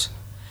Force.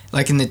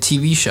 Like in the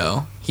TV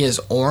show, he has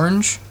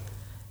orange.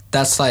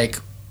 That's like.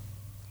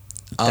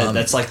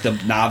 That's like the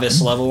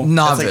novice level.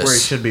 Novice. That's like where he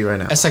should be right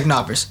now. It's like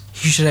novice.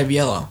 He should have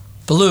yellow.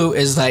 Blue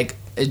is like,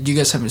 you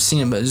guys haven't seen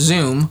him, but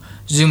Zoom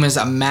is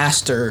a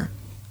master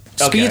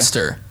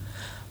speedster.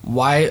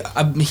 Why?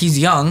 He's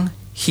young.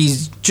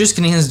 He's just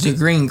getting his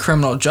degree in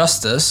criminal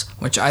justice,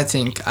 which I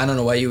don't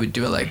know why you would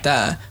do it like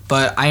that,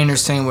 but I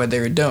understand what they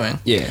were doing.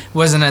 Yeah. It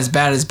wasn't as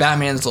bad as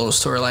Batman's little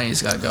storyline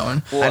he's got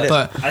going. Well,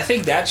 but I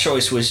think that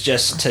choice was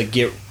just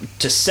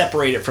to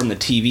separate it from the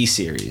TV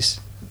series.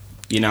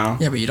 You know?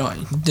 yeah, but you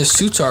don't. The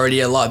suit's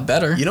already a lot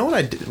better. You know what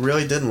I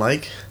really didn't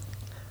like?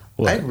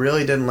 What? I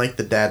really didn't like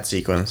the dad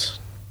sequence.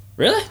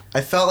 Really?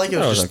 I felt like it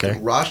was just okay.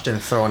 rushed and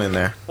thrown in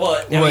there.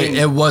 Well, I Wait, mean,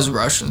 it was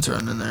Russian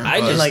thrown in there. I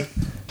but- just Like,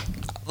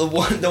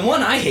 the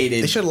one I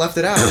hated. they should have left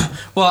it out.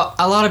 well,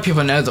 a lot of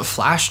people know the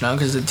Flash now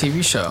because of the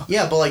TV show.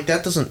 Yeah, but like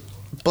that doesn't.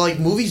 But like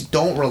movies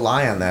don't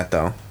rely on that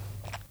though.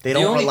 They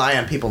don't rely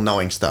on people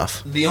knowing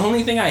stuff. The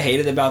only thing I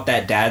hated about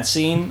that dad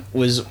scene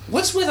was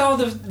what's with all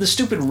the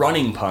stupid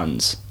running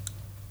puns.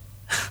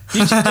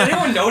 Did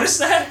anyone notice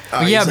that?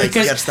 Yeah,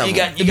 because you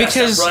got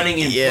stuff running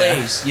in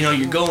place. You know,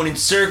 you're going in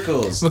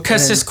circles.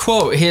 Because his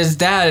quote, his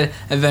dad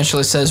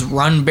eventually says,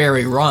 "Run,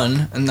 Barry,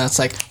 run," and that's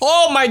like,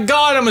 "Oh my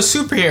God, I'm a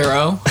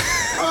superhero."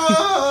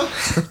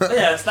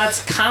 Yeah,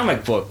 that's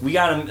comic book. We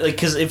got to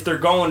because if they're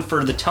going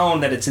for the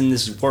tone that it's in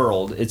this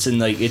world, it's in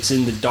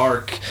the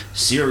dark,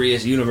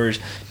 serious universe.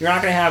 You're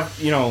not gonna have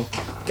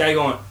guy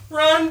going,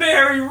 "Run,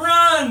 Barry,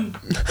 run!"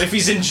 If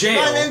he's in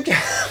jail.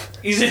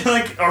 He's in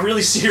like a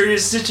really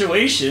serious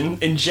situation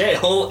in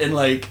jail, and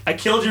like, I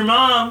killed your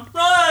mom.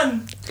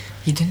 Run!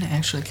 He didn't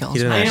actually kill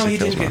his mom. I know he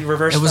didn't.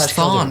 Reverse. It was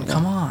Thawne.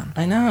 Come on.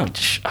 I know.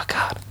 Oh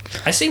God.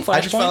 I seen Flashpoint.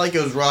 I just felt like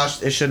it was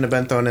rushed. It shouldn't have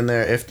been thrown in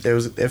there. If they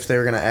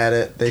were gonna add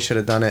it, they should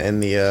have done it in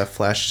the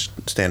Flash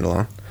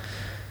standalone.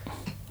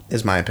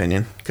 Is my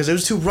opinion, because it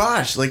was too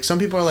rushed. Like some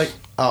people are like,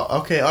 "Oh,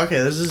 okay,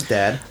 this is his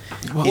dad.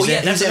 He's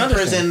in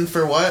prison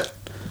for what?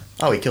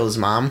 Oh, he killed his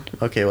mom.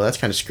 Okay, well that's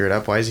kind of screwed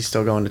up. Why is he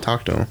still going to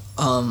talk to him?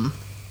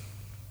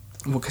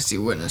 Well, because he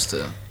witnessed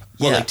it.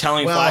 Well, like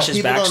telling Flash's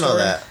backstory. Don't know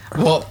that.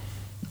 Well,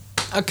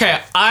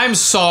 okay, I'm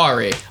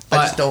sorry, but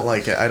I just don't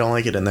like it. I don't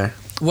like it in there.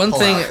 One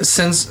thing,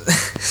 since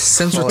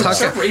we're talking,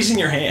 start raising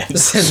your hand.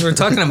 Since we're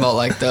talking about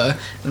like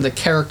the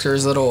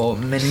character's little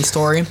mini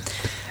story,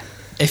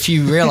 if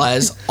you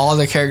realize all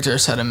the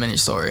characters had a mini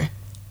story,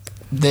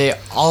 they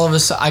all of a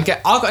sudden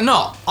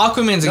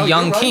Aquaman's a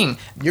young king.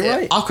 You're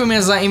right.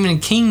 Aquaman's not even a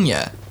king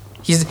yet.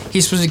 He's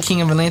supposed to be king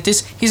of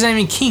Atlantis. He's not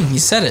even king. He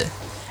said it.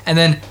 And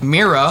then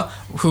Mira,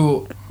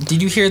 who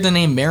did you hear the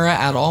name Mira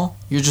at all?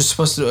 You're just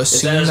supposed to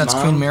assume that's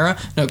mom? Queen Mira.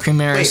 No, Queen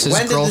Mira is his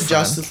girlfriend. When did the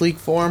Justice League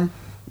form?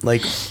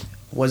 Like,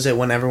 was it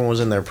when everyone was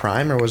in their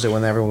prime, or was it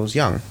when everyone was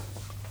young?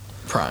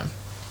 Prime.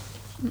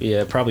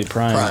 Yeah, probably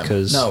prime.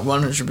 Because no,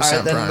 100%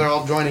 prime. Then they're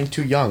all joining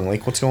too young.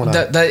 Like, what's going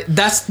on?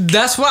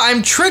 That's why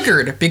I'm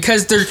triggered,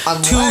 because they're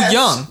too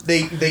young.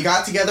 They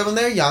got together when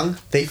they're young.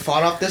 They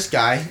fought off this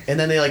guy, and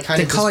then they like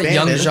kind of call it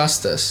Young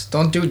Justice.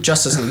 Don't do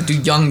Justice League. Do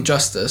Young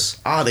Justice.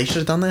 Oh, they should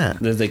have done that.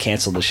 They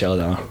canceled the show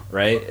though,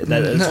 right?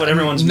 That's what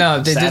everyone's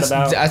sad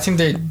about. I think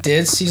they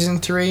did season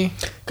 3.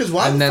 Because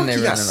why the fuck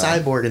you got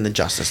Cyborg in the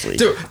Justice League?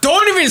 Dude,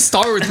 don't even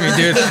start with me,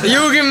 dude.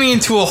 You were getting me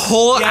into a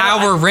whole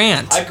hour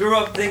rant. I grew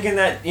up thinking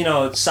that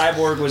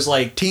Cyborg was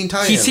like Teen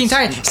Titans. He's Teen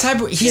Titans.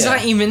 Cyborg. He's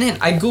not even in.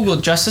 I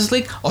googled Justice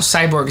League. Oh,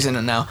 Cyborg's in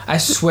it now. I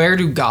swear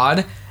to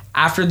God,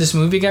 after this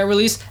movie got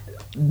released,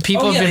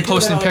 people have been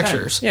posting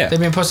pictures. Yeah, they've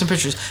been posting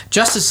pictures.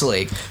 Justice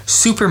League,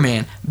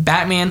 Superman,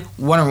 Batman,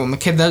 Wonder Woman.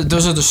 Okay,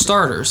 those are the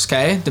starters.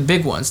 Okay, the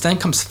big ones. Then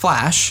comes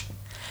Flash.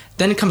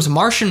 Then it comes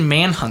Martian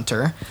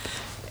Manhunter.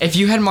 If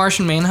you had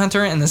Martian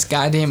Manhunter in this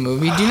goddamn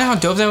movie, do you know how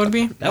dope that would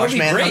be? That would be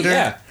great,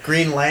 yeah.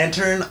 Green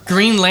Lantern.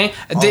 Green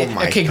Lantern. Green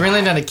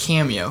Lantern had a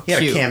cameo. He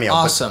had a cameo.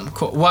 Awesome.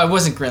 Cool. Well, it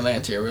wasn't Green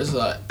Lantern. It was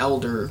the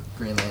Elder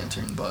Green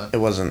Lantern, but... It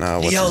wasn't,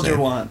 the Elder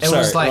one. It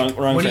was like,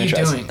 wrong what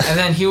franchise. Are you doing? And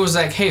then he was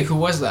like, hey, who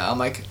was that? I'm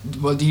like,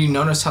 well, do you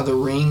notice how the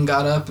ring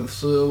got up and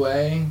flew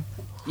away?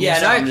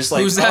 I'm just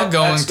like, who's that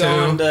going to?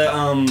 Going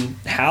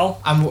to Hal?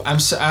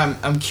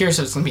 I'm curious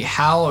if it's going to be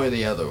Hal or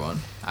the other one.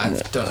 I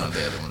don't know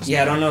the other ones.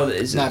 Yeah, I don't know.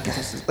 It's not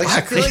because it's like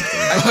I feel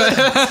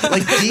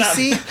like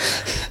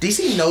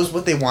DC knows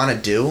what they want to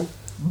do,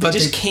 but they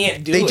just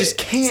can't do it. They just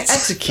can't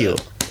execute.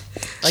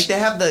 Like they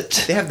have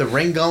the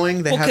ring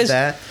going. They have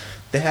that.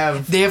 They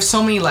have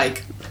so many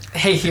like,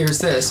 hey, here's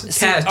this.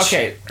 Catch.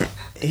 Okay.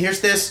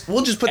 Here's this.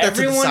 We'll just put that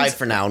to the side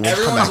for now. And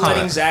everyone's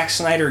letting Zack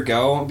Snyder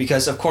go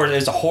because, of course,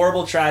 there's a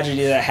horrible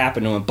tragedy that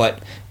happened to him.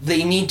 But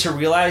they need to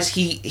realize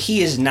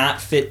he is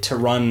not fit to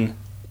run.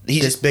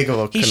 He's this big of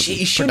a he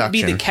shouldn't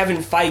be the Kevin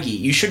Feige.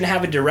 You shouldn't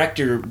have a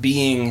director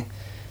being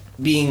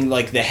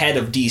like the head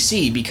of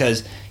DC,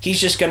 because he's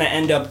just going to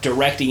end up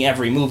directing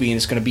every movie and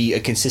it's going to be a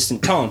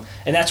consistent tone.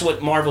 And that's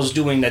what Marvel's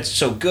doing that's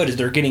so good, is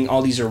they're getting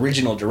all these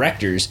original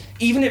directors.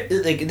 Even if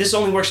like this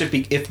only works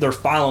if they're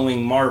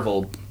following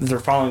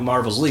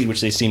Marvel's lead, which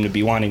they seem to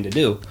be wanting to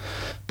do.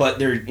 But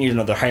they're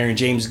hiring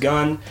James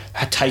Gunn,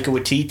 Taika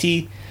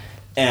Waititi,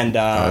 and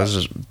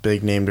those are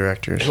big name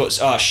directors.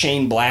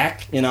 Shane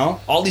Black,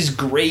 all these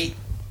great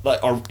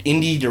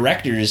indie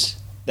directors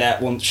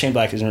that Shane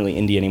Black isn't really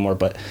indie anymore,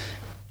 but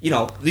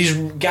these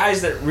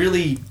guys that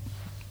really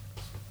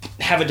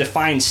have a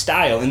defined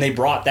style, and they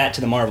brought that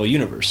to the Marvel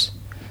universe.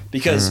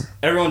 Because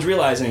everyone's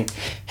realizing,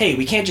 hey,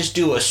 we can't just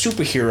do a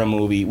superhero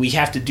movie. We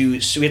have to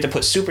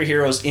put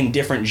superheroes in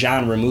different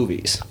genre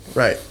movies.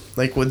 Right.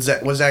 Like what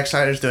Zack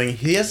Snyder's doing,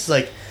 he has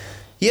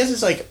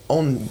his like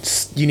own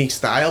unique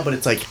style, but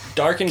it's like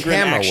dark and gritty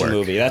action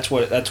movie. That's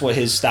what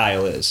his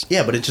style is.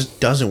 Yeah, but it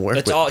just doesn't work.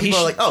 People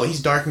are like, oh, he's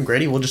dark and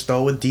gritty. We'll just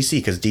throw it with DC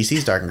because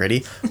DC's dark and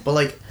gritty. But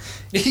like,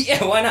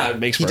 yeah, why not? It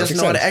makes he doesn't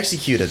know how to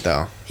execute it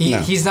though.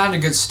 He's not a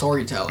good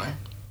storyteller.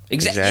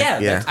 Exactly.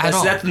 Yeah.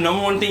 That's the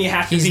number one thing you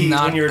have to be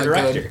when you're a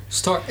director.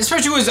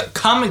 Especially with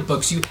comic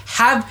books, you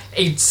have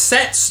a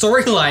set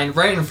storyline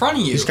right in front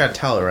of you. You just gotta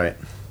tell it right.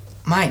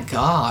 My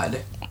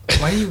God,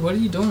 what are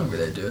you doing over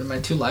there, dude? Am I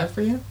too live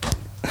for you?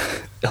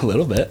 A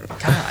little bit.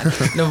 God.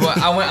 No, but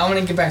I want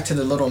to get back to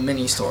the little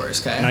mini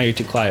stories, okay? Now you're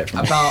too quiet for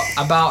me.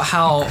 About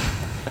how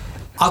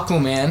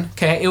Aquaman,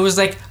 okay? It was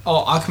like,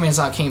 oh, Aquaman's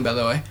not king, by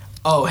the way.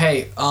 Oh,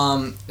 hey,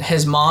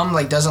 his mom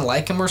like doesn't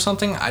like him or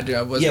something. I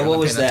wasn't. Yeah, what really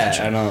was that?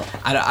 attention.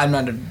 I don't. I'm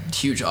not a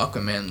huge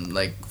Aquaman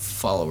like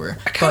follower.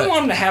 I kind of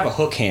want him to have a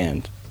hook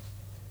hand.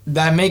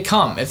 That may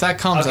come. If that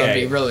comes, that'd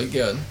be really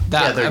good.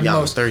 Yeah, they're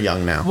young. They're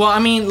young now. Well, I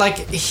mean,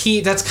 like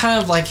that's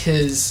kind of like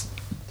his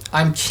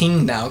 "I'm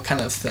king now" kind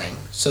of thing.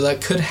 So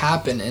that could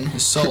happen in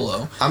his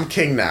solo. I'm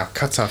king now.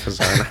 Cuts off his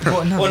arm.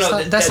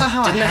 That's not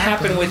how didn't it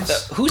happen with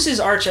who's his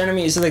arch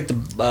enemy? Is it like the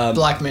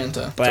Black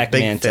Manta? Black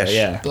Manta, fish.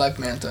 yeah. Black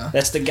Manta.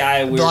 That's the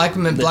guy with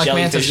the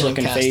jellyfish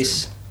looking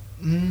face.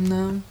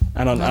 No.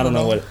 I don't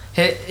know what.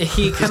 He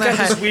He's kind of got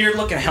has this weird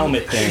looking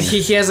helmet thing.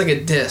 He has like a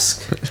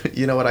disc.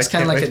 You know what? It's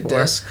kind of like a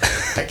disc.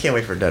 I can't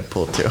wait for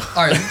Deadpool too.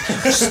 All right.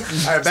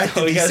 All right, back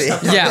to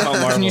DC. Yeah.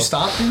 Can you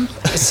stop him?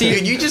 See,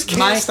 Dude, you just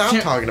can't stop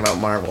talking about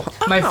Marvel.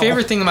 My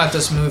favorite thing about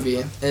this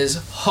movie is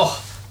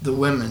the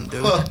women,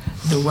 dude.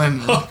 The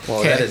women.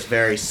 Well, that is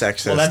very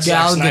sexist. Well, that's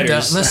Gal Zack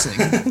Gadot. Snyder's.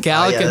 Listen,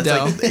 Gal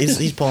Gadot. Like,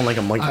 he's pulling like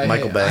a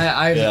Michael Bay.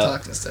 I have to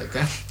talk this thing.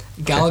 Okay?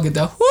 Gal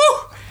Gadot.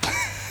 Woo!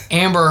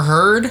 Amber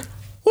Heard.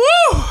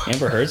 Woo!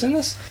 Amber Heard's in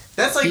this?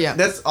 That's like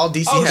that's all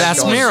DC has.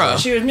 That's going Mira. for him.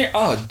 She was Mira.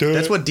 Oh, dude.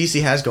 That's what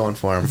DC has going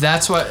for him.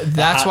 That's why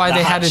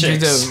they had to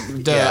chicks.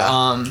 do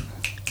the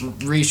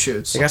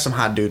reshoots. They got some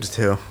hot dudes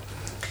too.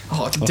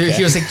 Oh, dude,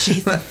 he was like,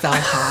 Jason felt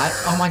hot.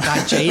 Oh my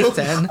god,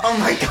 Jason. Oh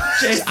my god,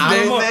 Jason.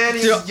 Oh, Man,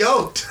 he's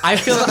yoked. I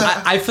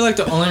feel like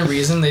the only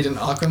reason they didn't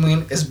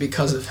Aquaman is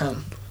because of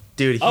him.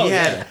 Dude, he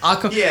had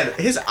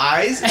his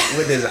eyes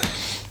with his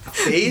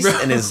face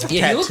and his tattoos.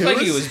 He looked like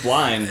he was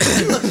blind.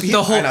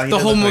 The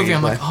whole movie,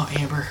 I'm like, oh,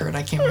 Amber Heard,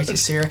 I can't wait to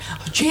see her.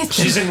 Oh, Jason,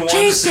 She's in one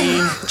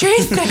Jason,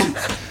 scene.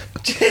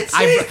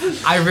 Jason.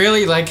 I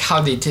really like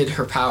how they did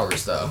her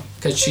powers though,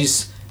 because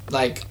she's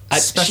like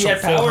special. She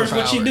had powers.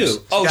 What'd she do?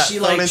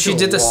 She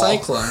did the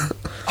cyclone.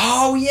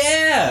 Oh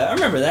yeah, I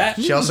remember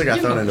that. She also got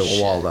thrown into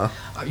a wall though.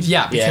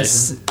 Yeah,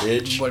 because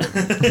bitch.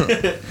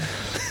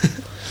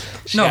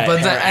 No, but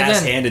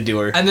handed to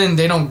her. And then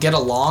they don't get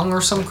along or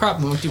some crap.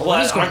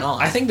 What is going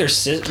on? I think they're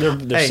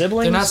siblings.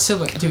 They're not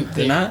siblings, dude.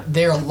 They're not.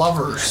 They're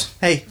lovers.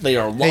 Hey, they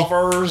are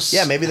lovers.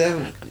 Yeah, maybe they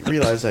haven't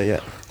realized that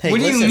yet. Hey,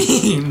 what do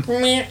you mean?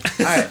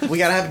 All right, we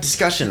gotta have a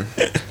discussion.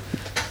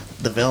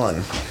 The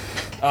villain.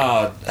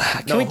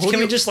 Can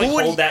we just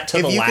hold that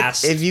to the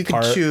last? If you could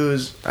part?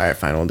 choose. All right,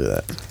 fine, we'll do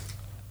that.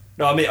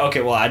 No, I mean,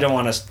 okay. Well, I don't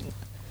want to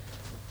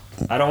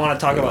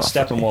talk about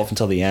Steppenwolf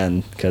until the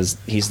end because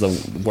he's the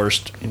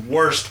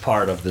worst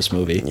part of this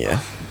movie. Yeah.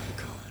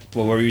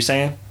 What were you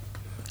saying?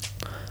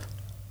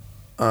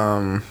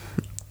 No,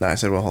 I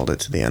said we'll hold it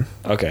to the end.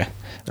 Okay.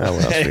 What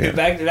else we got?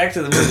 back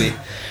to the movie.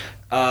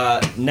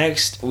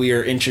 Next, we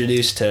are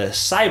introduced to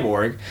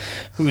Cyborg,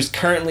 who's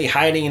currently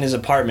hiding in his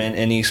apartment,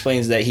 and he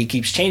explains that he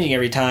keeps changing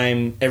every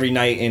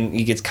night, and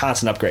he gets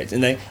constant upgrades.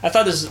 And I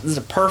thought this is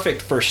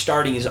perfect for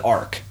starting his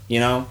arc.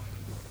 You know.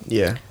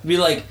 Yeah. Be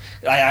like,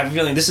 I have a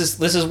feeling this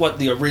is what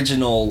the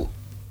original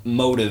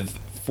motive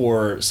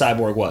for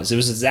Cyborg was. It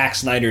was Zack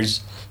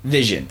Snyder's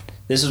vision.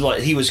 This is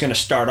what he was going to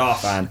start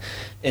off on,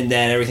 and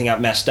then everything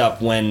got messed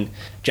up when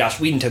Joss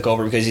Whedon took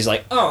over because he's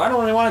like, oh, I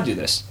don't really want to do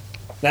this.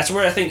 That's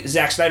where I think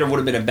Zack Snyder would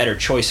have been a better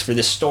choice for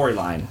this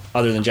storyline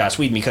other than Joss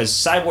Whedon, because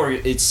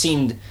Cyborg, it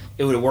seemed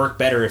it would work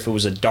better if it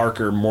was a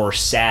darker, more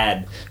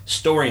sad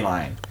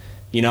storyline,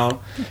 you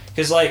know?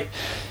 Because, like,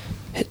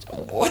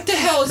 what the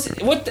hell is...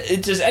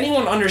 does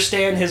anyone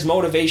understand his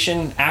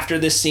motivation after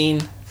this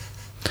scene?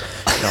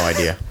 No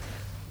idea.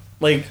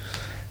 Like...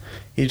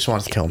 He just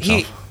wants to kill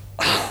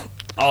himself.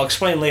 I'll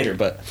explain later,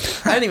 but...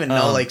 I didn't even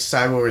know, like,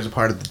 Cyborg was a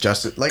part of the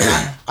Justice... Like,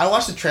 I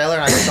watched the trailer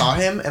and I saw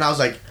him and I was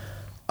like,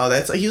 oh,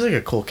 he's like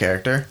a cool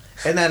character.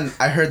 And then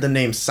I heard the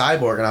name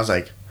Cyborg and I was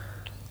like,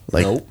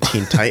 nope.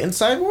 Teen Titan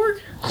Cyborg?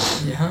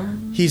 Yeah.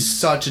 He's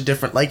such a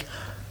different... Like,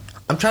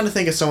 I'm trying to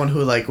think of someone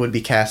who, like, would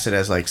be casted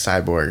as, like,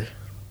 Cyborg.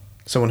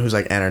 Someone who's,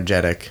 like,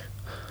 energetic.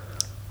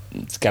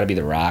 It's got to be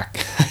The Rock.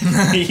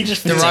 He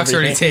just The Rock's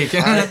already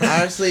taken.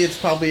 Honestly, it's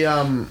probably,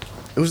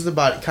 it was the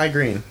body, Kai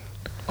Green.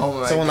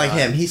 Oh my Someone God. like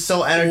him. He's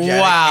so energetic.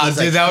 Wow, he's,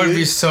 dude, like, that would huge.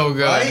 be so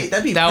good. Right?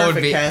 That'd be that perfect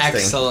would be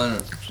casting.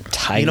 excellent.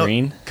 Kai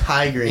Green?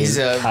 Kai Green. He's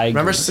a...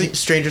 Remember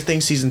Stranger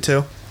Things Season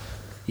 2?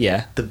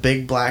 Yeah. The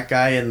big black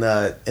guy in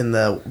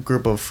the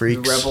group of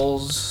freaks. The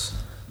Rebels.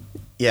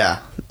 Yeah.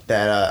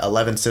 That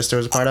 11 Sister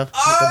was a part of.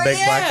 Oh, the big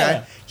yeah. black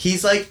guy.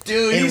 He's like,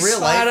 dude, in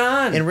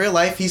real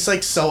life, he's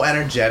like so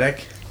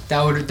energetic.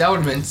 That would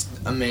have been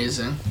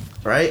amazing.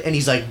 Right? And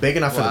he's like big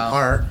enough for the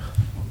part.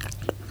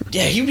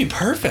 Yeah, he would be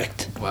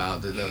perfect. Wow,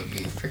 dude, that would be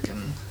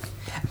freaking...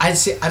 I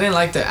didn't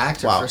like the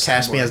actor. Wow, for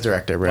cast Cyborg. me as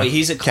director, bro. Well,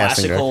 he's a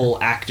classical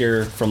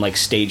actor from like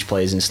stage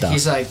plays and stuff.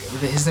 He's like,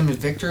 his name is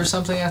Victor or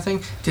something, I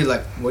think. Dude,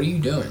 like, what are you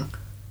doing?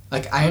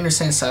 Like, I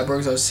understand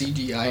Cyborg's all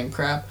CGI and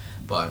crap,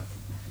 but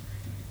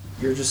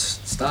you're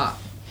just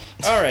stop.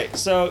 All right,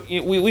 so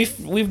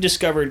we've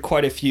discovered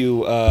quite a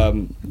few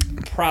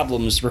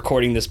problems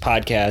recording this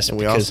podcast. And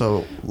we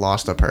also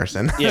lost a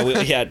person.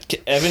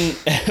 Evan.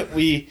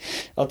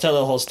 I'll tell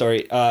the whole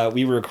story.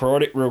 We were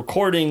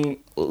recording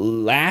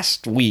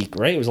last week,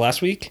 right? It was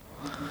last week,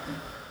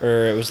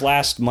 or it was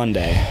last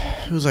Monday.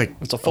 It was like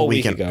it's a full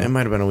week ago. It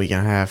might have been a week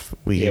and a half.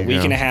 Week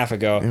and a half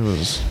ago. It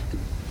was.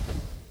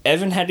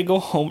 Evan had to go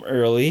home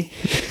early.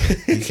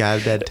 He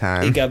got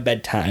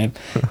bedtime.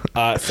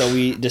 So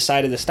we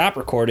decided to stop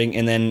recording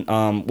and then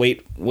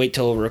wait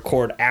till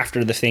record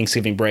after the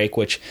Thanksgiving break,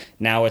 which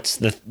now it's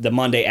the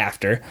Monday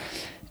after.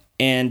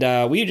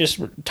 And we just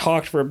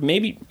talked for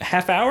maybe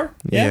half hour.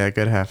 Yeah, a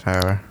good half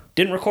hour.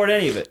 Didn't record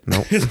any of it.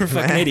 Nope. We're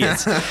fucking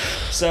idiots.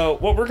 So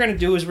what we're going to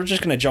do is we're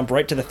just going to jump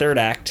right to the third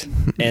act,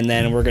 and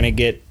then we're going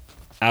to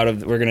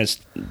we're going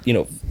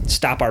to,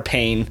 stop our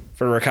pain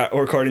for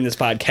recording this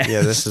podcast.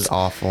 Yeah, this is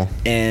awful.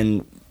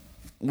 And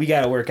we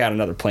got to work out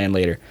another plan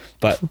later.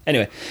 But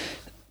anyway,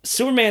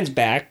 Superman's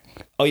back.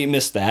 Oh, you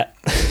missed that.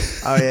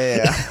 Oh,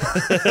 yeah.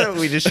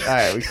 We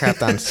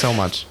crapped on so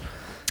much.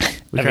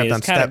 We crapped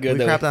on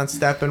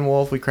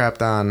Steppenwolf. We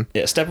crapped on...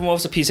 Yeah,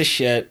 Steppenwolf's a piece of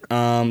shit.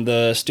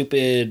 The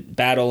stupid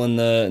battle in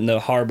the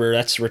harbor,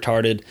 that's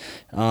retarded.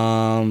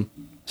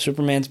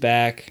 Superman's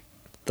back.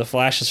 The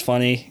Flash is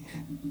funny.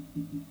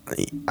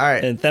 All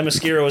right. And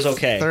Themyscira was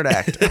okay. Third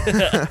act.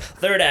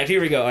 Third act.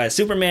 Here we go. All right.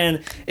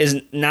 Superman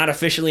is not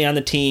officially on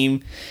the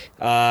team.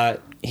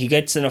 He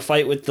gets in a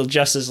fight with the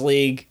Justice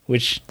League,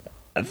 which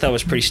I thought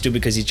was pretty stupid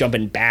because he's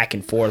jumping back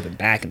and forth and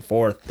back and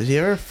forth. Did he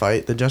ever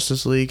fight the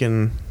Justice League?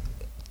 And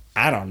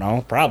I don't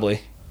know.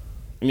 Probably.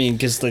 I mean,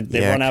 because they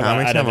run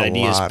out of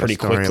ideas pretty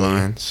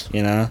quickly.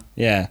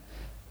 Yeah.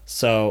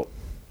 So,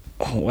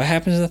 what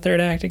happens in the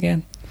third act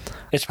again?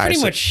 It's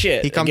pretty much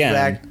shit. He comes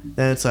back,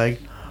 then it's like,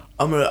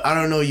 I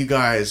don't know, you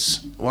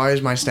guys. Why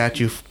is my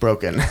statue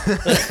broken?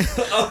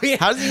 Oh, yeah.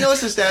 How does he know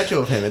it's a statue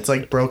of him? It's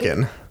like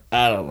broken.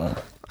 I don't know.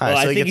 Right,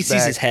 I think he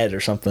sees his head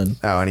or something.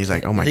 Oh, and he's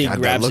like, oh my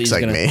God, that looks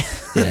like me.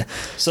 Yeah.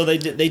 So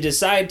they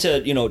decide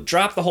to,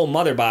 drop the whole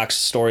Mother Box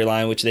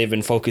storyline, which they've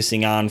been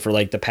focusing on for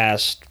like the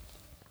past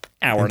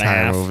hour and a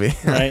half. Movie.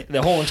 Right?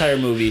 The whole entire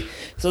movie.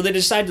 So they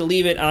decide to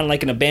leave it on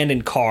like an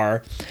abandoned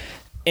car.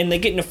 And they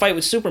get in a fight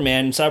with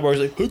Superman, and Cyborg's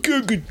like, I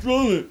can't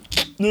control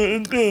it.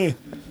 And then he...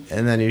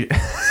 and then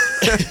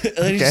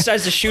he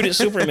decides to shoot at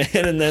Superman,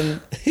 and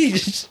then he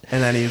just...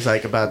 And then he's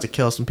like about to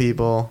kill some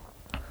people,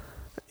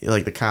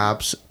 like the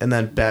cops, and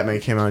then Batman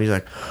came out and he's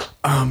like,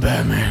 I'm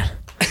Batman.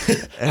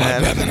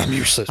 I'm Batman, I'm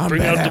useless.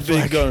 Bring out the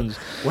big guns.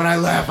 When I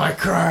laugh, I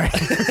cry.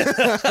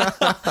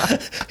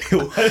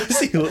 Why does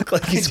he look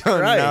like he's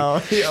crying? No,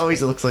 he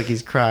always looks like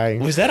he's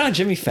crying. Was that on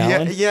Jimmy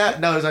Fallon? Yeah,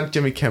 no, it was on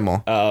Jimmy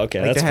Kimmel. Oh, okay,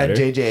 like that's they had better.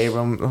 J.J.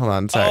 Abrams. Hold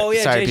on, sorry. Oh,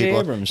 yeah, sorry, J.J. people.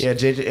 Abrams. Yeah,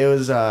 J.J. It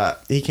was,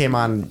 he came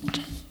on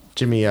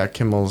Jimmy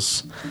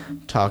Kimmel's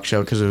talk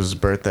show because it was his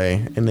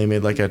birthday, and they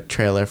made like a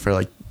trailer for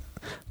like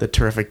the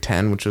Terrific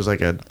 10, which was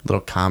like a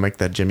little comic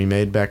that Jimmy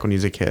made back when he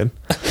was a kid.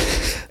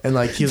 And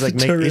like he was like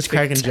he's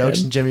cracking 10.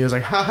 Jokes, and Jimmy was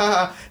like ha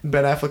ha ha. And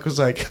Ben Affleck was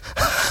like,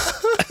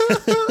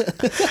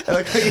 I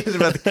looked like he was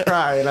about to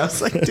cry, and I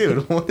was like,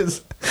 dude, what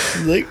is?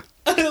 Like,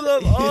 I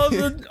love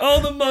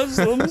all the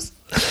Muslims.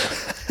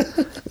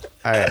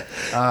 All right,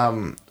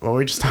 what were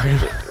we just talking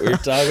about? We were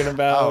talking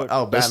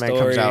about Batman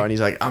comes out and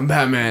he's like, I'm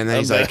Batman, and then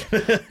he's like,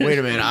 wait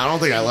a minute, I don't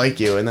think I like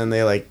you, and then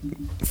they like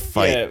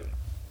fight.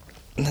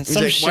 Yeah. He's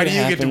like, why do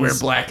you get to wear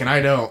black and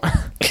I don't?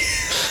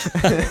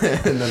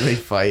 And then they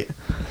fight.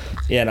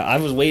 Yeah, no, I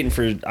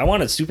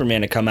wanted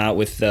Superman to come out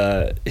with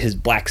his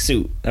black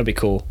suit. That'd be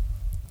cool.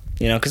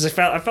 Because I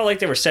felt like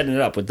they were setting it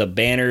up with the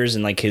banners,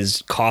 and like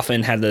his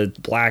coffin had the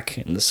black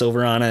and the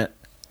silver on it.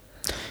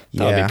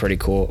 That would be pretty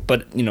cool.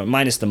 But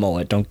minus the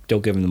mullet. Don't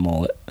give him the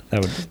mullet.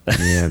 That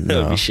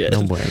would be shit.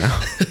 No bueno.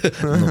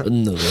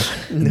 No.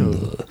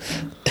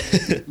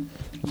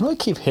 What do I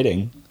keep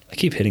hitting? I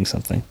keep hitting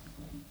something.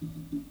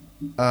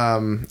 All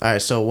right.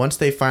 So once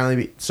they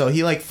finally, so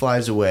he like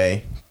flies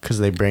away because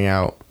they bring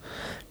out.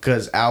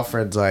 Because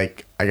Alfred's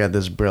like, I got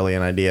this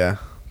brilliant idea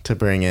to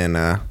bring in...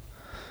 Oh,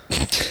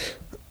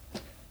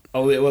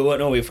 wait,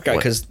 no, we forgot.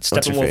 Because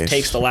Steppenwolf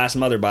takes the last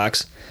Mother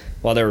Box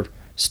while they're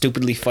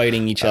stupidly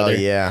fighting each other. Oh,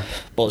 yeah.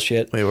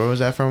 Bullshit. Wait, where was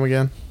that from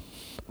again?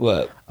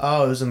 What?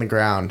 Oh, it was in the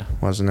ground,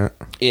 wasn't it?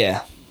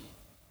 Yeah.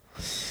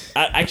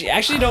 I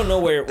actually don't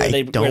know where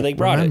they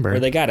brought it, where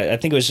they got it. I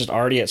think it was just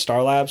already at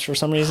Star Labs for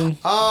some reason.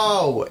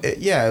 Oh, it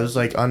was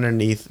like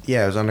underneath.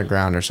 Yeah, it was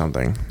underground or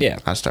something. Yeah,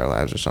 at Star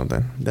Labs or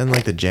something. Then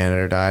like the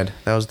janitor died.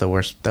 That was the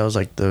worst. That was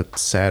like the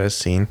saddest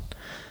scene.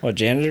 What,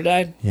 janitor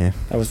died? Yeah,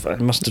 I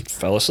must have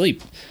fell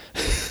asleep.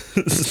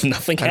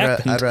 Nothing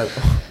happened.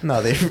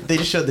 No, they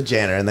just showed the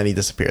janitor and then he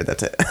disappeared.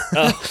 That's it.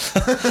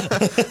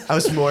 Oh. I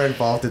was more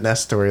involved in that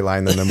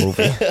storyline than the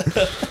movie.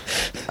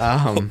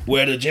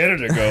 Where'd the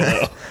janitor go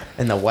though?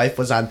 And the wife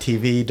was on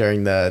TV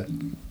during the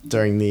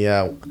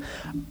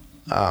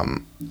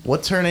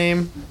what's her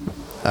name?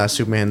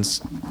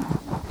 Superman's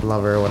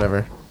lover or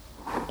whatever.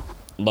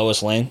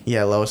 Lois Lane?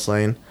 Yeah, Lois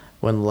Lane.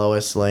 When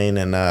Lois Lane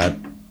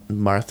and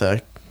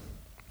Martha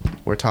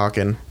were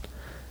talking,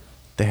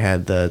 they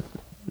had the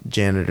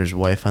janitor's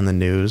wife on the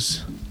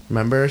news.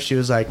 Remember? She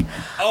was like,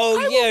 "Oh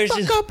yeah,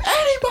 fuck up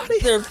anybody.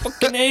 They're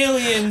fucking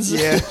aliens."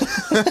 Yeah.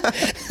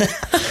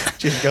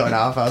 She was going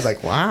off. I was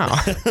like, wow,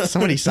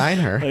 somebody sign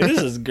her. Like,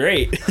 this is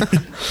great.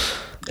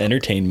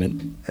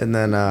 Entertainment. And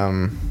then,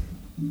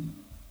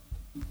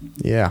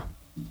 yeah.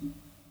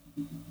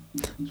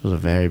 This was a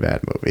very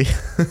bad movie.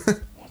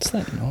 What's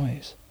that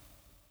noise?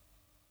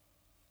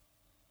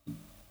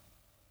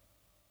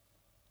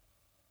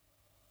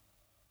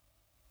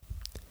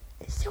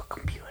 It's your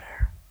computer.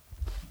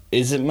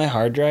 Is it my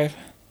hard drive?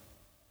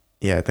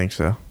 Yeah, I think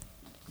so.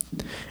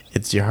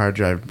 It's your hard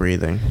drive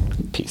breathing.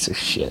 Piece of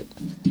shit.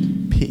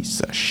 Piece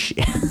of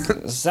shit.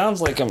 It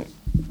sounds like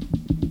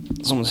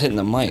someone's hitting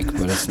the mic,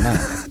 but it's not.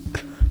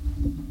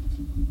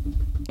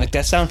 Like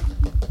that sound?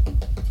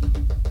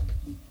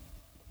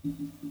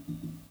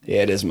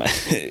 Yeah, it is my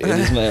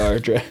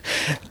hard drive.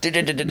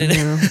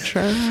 I'm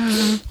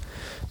trying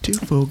to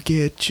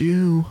forget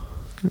you.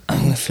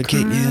 I'm gonna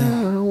forget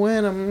you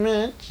when I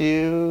met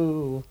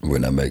you.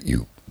 when I met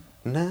you.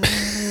 All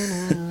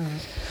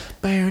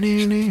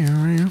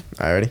right,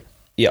 ready?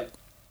 Yep.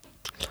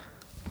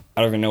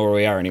 I don't even know where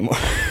we are anymore.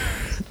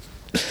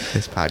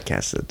 This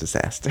podcast is a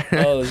disaster.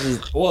 Oh, this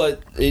is well.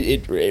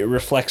 It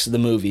reflects the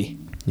movie.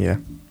 Yeah.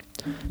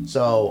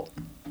 So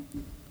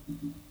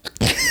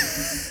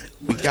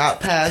we got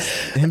past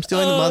him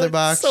stealing the mother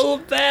box. So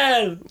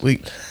bad.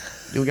 We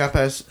got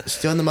past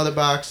stealing the mother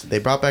box. They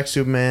brought back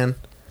Superman.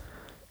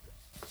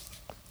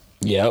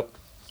 Yep.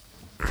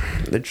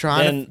 They're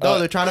trying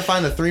they're trying to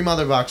find the 3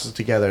 mother boxes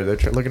together. They're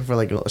looking for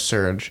like a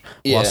surge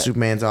while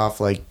Superman's off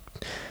like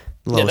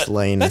Lois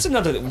Lane. That's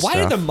another thing.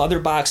 Why are the mother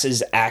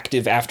boxes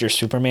active after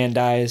Superman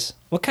dies?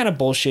 What kind of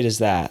bullshit is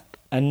that?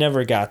 I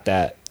never got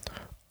that.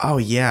 Oh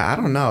yeah, I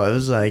don't know. It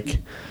was like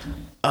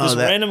This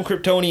random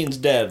Kryptonian's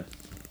dead.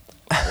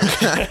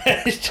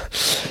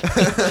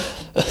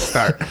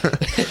 Start.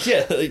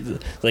 Yeah,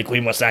 like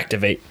we must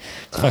activate.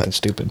 Fucking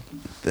stupid.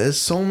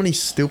 There's so many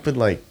stupid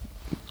like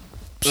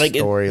This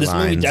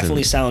movie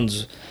definitely and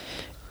sounds.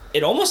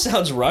 It almost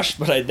sounds rushed,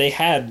 but they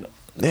had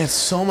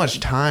so much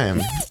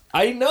time.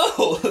 I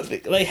know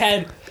they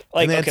had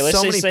like and they had okay. Let's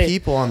so just many say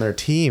people on their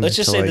team. let's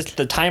just say like, that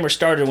the timer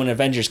started when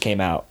Avengers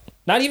came out.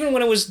 Not even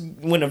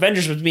when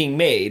Avengers was being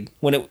made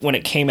when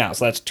it came out.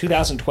 So that's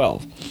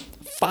 2012.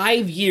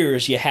 5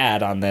 years you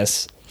had on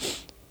this.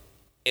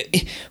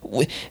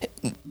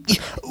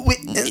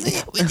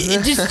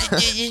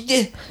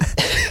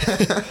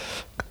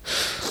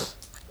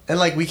 And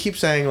like we keep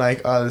saying like,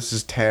 oh, this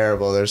is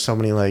terrible. There's so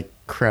many like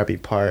crappy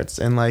parts,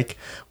 and like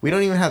we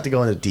don't even have to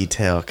go into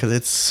detail because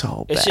it's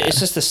so bad. It's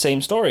just the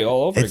same story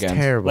all over again. It's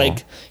terrible.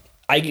 Like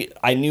I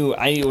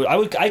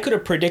could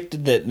have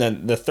predicted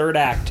that the third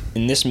act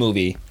in this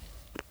movie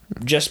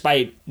just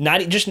by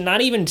not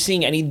even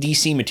seeing any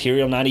DC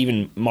material, not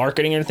even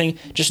marketing or anything,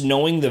 just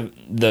knowing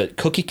the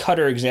cookie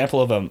cutter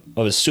example of a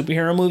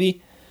superhero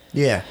movie.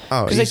 Yeah.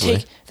 Oh,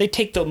 because they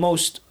take the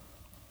most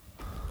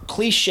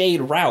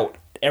cliched route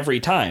every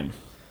time.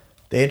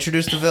 They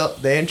introduce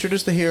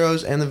the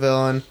heroes and the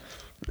villain,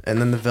 and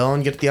then the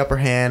villain gets the upper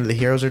hand. The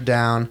heroes are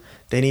down.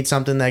 They need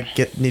something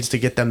that needs to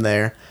get them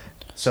there.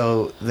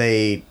 So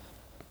in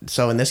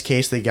this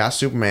case, they got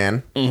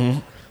Superman. Mm-hmm.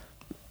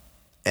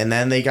 And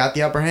then they got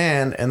the upper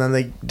hand, and then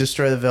they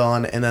destroy the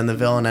villain, and then the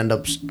villain ends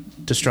up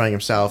destroying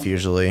himself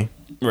usually.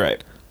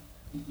 Right.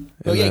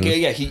 Oh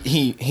yeah.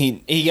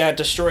 He got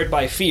destroyed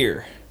by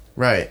fear.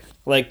 Right.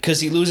 Like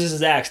because he loses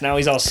his axe, now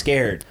he's all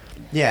scared.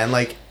 Yeah, and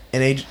like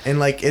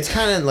it's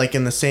kind of like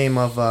in the same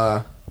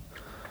of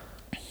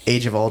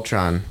Age of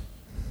Ultron.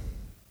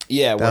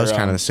 Yeah, that was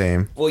kind of the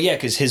same. Well, yeah,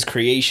 because his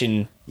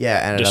creation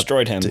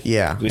destroyed him.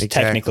 Yeah, it was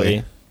exactly.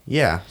 Technically.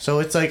 Yeah, so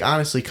it's like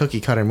honestly cookie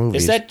cutter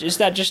movies. Is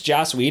that just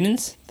Joss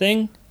Whedon's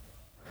thing?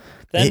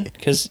 Then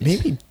because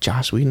maybe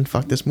Joss Whedon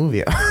fucked this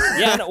movie up.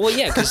 Yeah, no, well,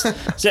 yeah, because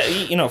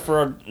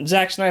for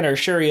Zack Snyder,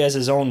 sure he has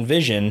his own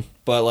vision,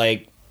 but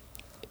like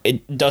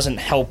it doesn't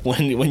help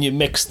when you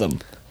mix them.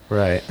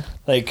 Right.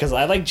 Like, because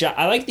I like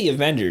the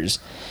Avengers,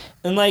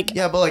 and like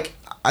yeah, but like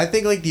I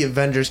think like the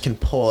Avengers can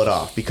pull it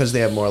off because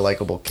they have more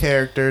likable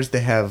characters.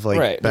 They have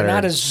like better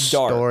not as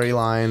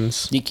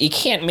storylines. You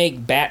can't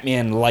make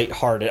Batman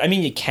lighthearted. I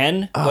mean, you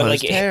can, but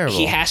like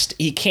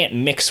he can't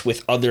mix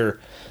with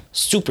other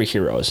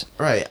superheroes.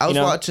 Right. I was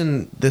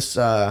watching this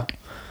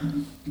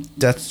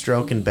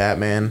Deathstroke and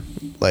Batman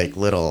like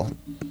little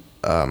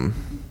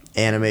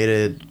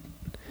animated.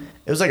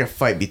 It was like a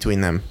fight between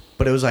them,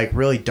 but it was like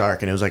really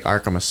dark and it was like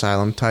Arkham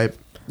Asylum type.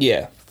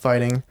 Yeah.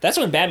 Fighting. That's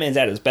when Batman's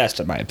at his best,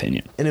 in my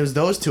opinion. And it was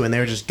those two, and they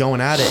were just going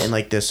at it in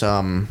like this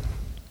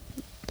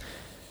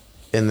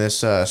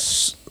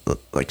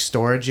like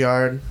storage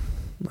yard,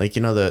 like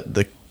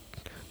the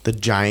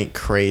giant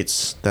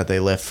crates that they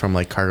lift from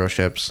like cargo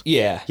ships.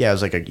 Yeah. Yeah, it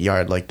was like a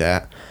yard like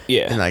that.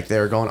 Yeah. And like they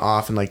were going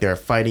off and like they were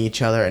fighting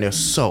each other, and it was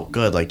so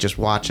good. Like just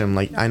watch them.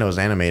 Like I know it's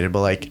animated,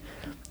 but like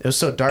it was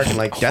so dark, and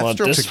like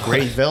Deathstroke's a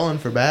great villain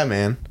for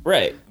Batman.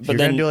 Right. But you're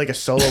gonna do like a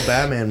solo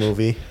Batman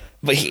movie.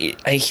 But he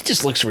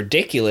just looks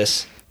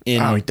ridiculous.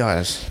 Oh, he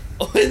does.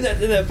 in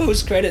that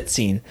post credit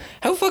scene.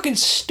 How fucking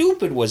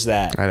stupid was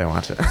that? I didn't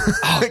watch it.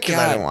 Oh, Because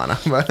I didn't want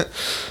to. But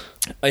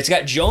It's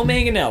got Joe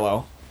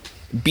Manganiello,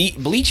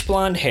 bleach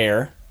blonde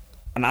hair,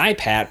 an eye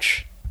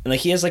patch, and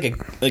like he has I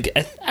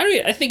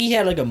think he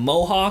had like a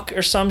mohawk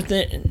or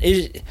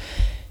something.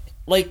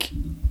 Like,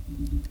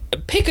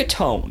 pick a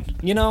tone,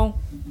 you know?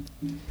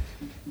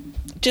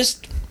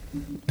 Just,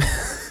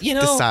 you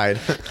know, decide.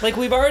 Like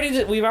we've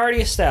already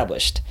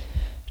established,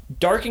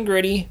 dark and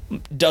gritty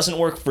doesn't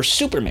work for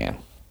Superman,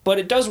 but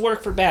it does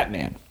work for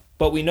Batman.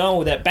 But we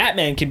know that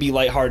Batman can be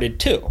lighthearted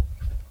too,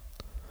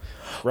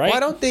 right?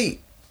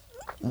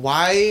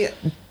 Why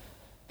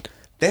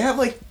they have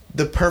like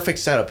the perfect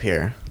setup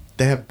here?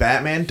 They have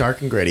Batman,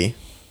 dark and gritty.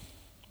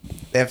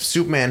 They have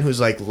Superman, who's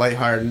like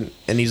lighthearted,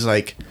 and he's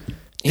like,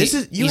 he's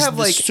the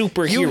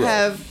superhero. You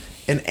have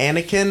an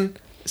Anakin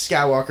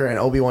Skywalker and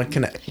Obi-Wan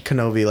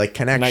Kenobi like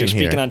connection now you're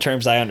speaking here. on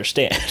terms I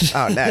understand.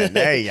 Oh, there you go.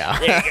 There you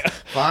go.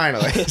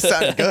 Finally,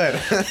 sounded good.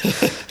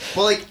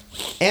 Well, like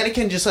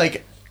Anakin, just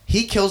like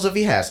he kills if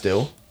he has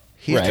to.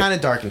 He's Right. kind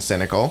of dark and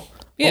cynical.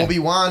 Yeah.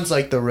 Obi-Wan's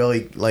like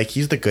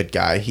he's the good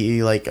guy.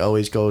 He like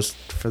always goes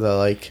for the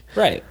like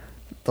Right.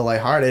 the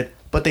lighthearted,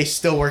 but they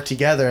still work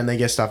together and they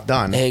get stuff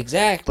done.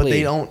 Exactly. But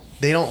they don't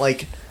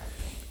like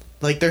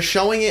they're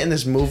showing it in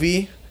this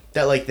movie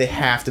that like they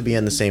have to be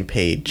on the same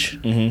page.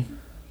 Mm-hmm.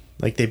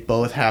 Like they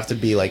both have to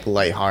be like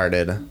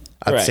lighthearted at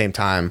the same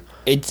time.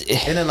 And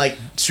then like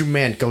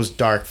Superman goes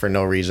dark for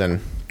no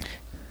reason.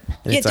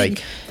 And it's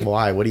like,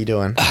 why? What are you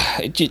doing?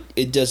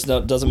 It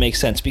doesn't make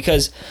sense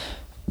because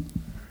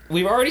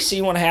we've already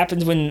seen what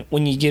happens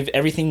when you give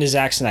everything to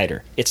Zack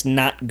Snyder. It's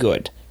not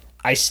good.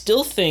 I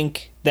still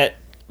think that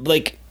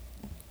like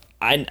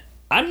I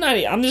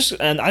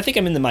think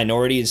I'm in the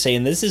minority in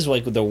saying this is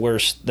like their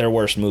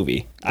worst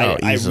movie.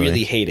 I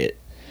really hate it.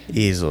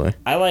 Easily.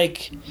 I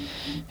like,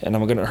 and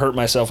I'm gonna hurt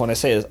myself when I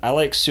say this, I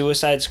like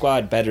Suicide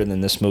Squad better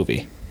than this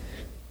movie.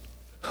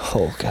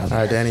 Oh god. All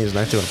right, Danny's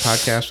not doing a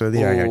podcast with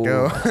you. I gotta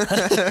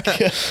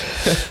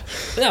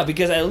go. No,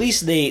 because at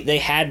least they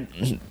had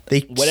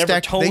whatever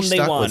tone they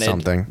wanted.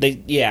 Something.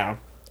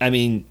 I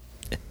mean,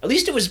 at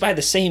least it was by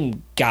the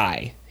same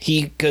guy.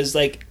 Because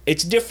like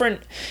it's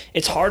different.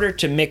 It's harder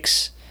to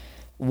mix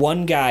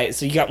one guy.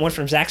 So you got one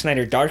from Zack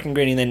Snyder, dark and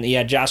gritty, and then you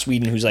had Joss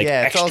Whedon, who's like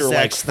extra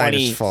like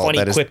funny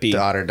that quippy. His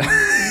daughter died.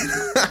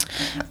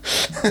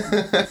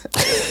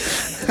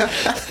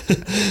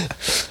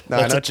 No,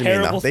 I know what you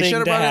mean though. They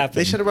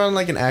should have brought in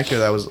like an actor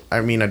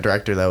a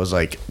director that was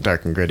like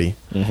dark and gritty.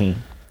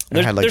 Mm-hmm.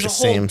 Had like the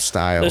same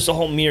style. There's a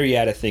whole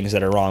myriad of things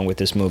that are wrong with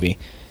this movie.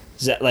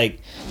 Is that like?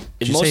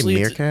 Did you say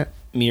meerkat?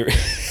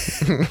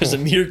 There's a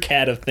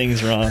meerkat of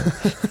things wrong.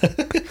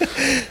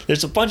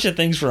 There's a bunch of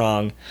things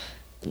wrong,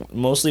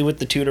 mostly with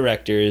the two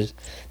directors.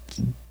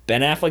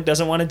 Ben Affleck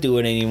doesn't want to do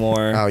it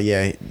anymore. Oh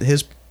yeah,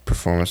 his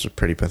performance was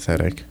pretty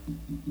pathetic.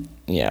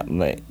 Yeah,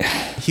 like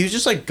he was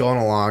just like going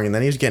along, and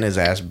then he was getting his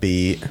ass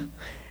beat,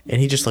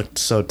 and he just looked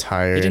so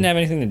tired. He didn't have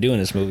anything to do in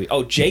this movie.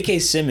 Oh, J.K.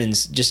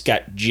 Simmons just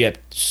got gypped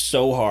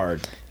so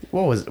hard.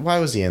 Why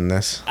was he in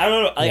this? I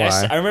don't know. Like,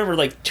 I remember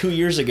like 2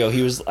 years ago,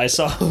 I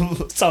saw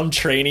him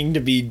training to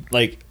be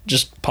like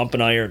just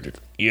pumping iron.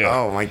 Yeah.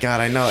 Oh my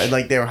god, I know. And,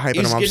 like they were hyping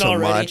him up so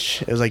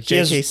much. It was like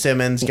J.K.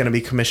 Simmons gonna be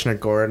Commissioner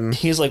Gordon.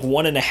 He has like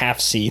 1.5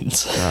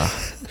 scenes.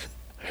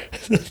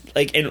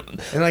 Like and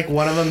like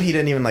one of them, he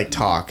didn't even like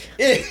talk.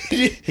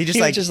 He just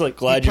like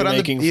glad you're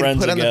making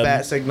friends again. He put on the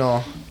bat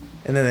signal,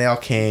 and then they all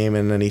came,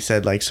 and then he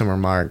said like some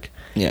remark.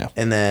 Yeah.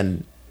 And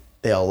then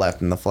they all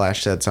left, and the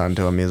Flash said something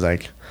to him. He was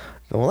like,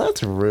 "Well,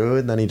 that's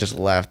rude." And then he just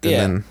left. And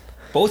then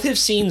both of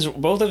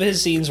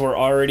his scenes were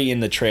already in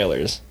the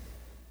trailers.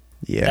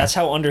 Yeah. That's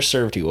how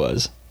underserved he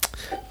was.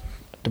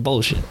 The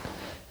bullshit.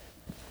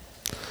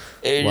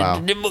 Wow.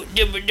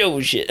 The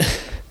bullshit.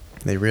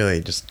 They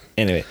really just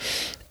anyway.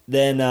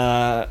 Then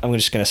I'm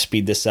just gonna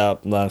speed this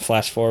up.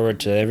 Flash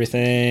forward to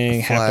everything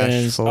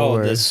happens.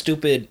 Forward. Oh, the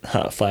stupid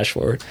flash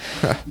forward.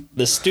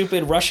 The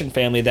stupid Russian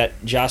family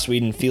that Joss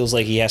Whedon feels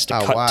like he has to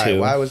cut to.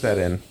 Why was that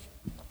in?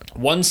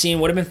 One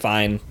scene would have been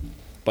fine,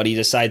 but he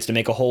decides to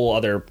make a whole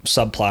other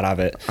subplot of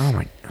it. Oh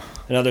my!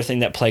 Another thing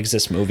that plagues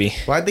this movie.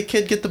 Why'd the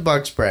kid get the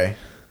bug spray?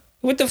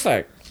 What the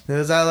fuck?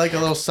 Is that like a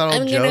little subtle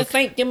joke? I'm gonna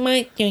fight the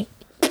monkey.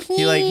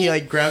 He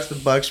grabs the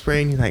bug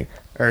spray and he's like,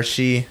 or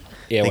she.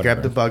 Yeah, they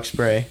grab the bug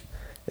spray.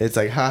 It's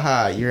like,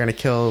 haha, you're gonna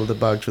kill the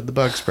bugs with the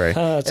bug spray.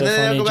 And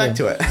then they'll go back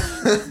to it.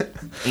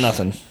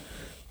 Nothing.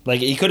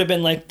 Like, he could have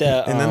been like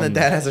the... and then the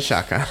dad has a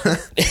shotgun.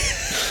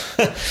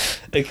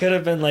 It could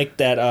have been like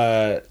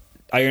that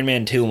Iron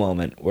Man 2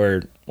 moment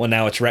where, well,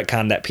 now it's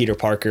retconned that Peter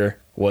Parker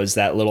was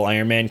that little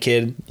Iron Man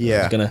kid.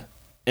 Yeah.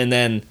 And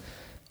then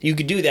you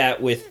could do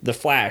that with the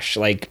Flash.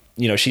 Like,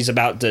 you know, she's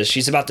about to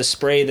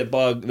spray the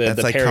bug, the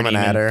like parademon. coming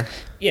at her.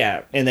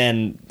 Yeah, and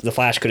then the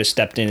Flash could have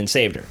stepped in and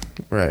saved her.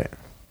 Right.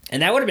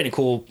 And that would have been a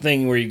cool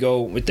thing where you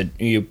go with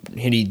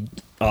he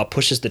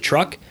pushes the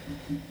truck,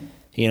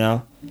 you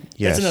know?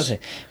 Yes. That's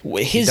another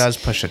thing. He does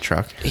push a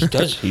truck. He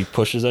does. He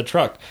pushes a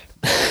truck.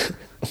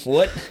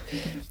 What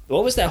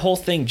was that whole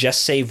thing,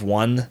 Just Save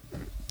One?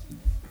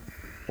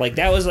 Like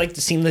that was like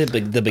seemed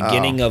the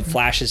beginning of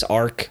Flash's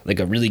arc, like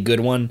a really good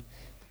one,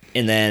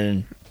 and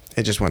then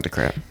it just went to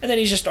crap. And then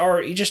he's just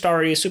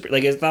already a super.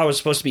 Like I thought it was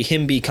supposed to be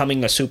him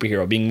becoming a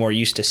superhero, being more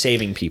used to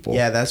saving people.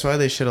 Yeah, that's why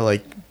they should have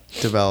like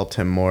developed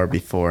him more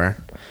before.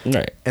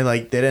 Right. And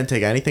like they didn't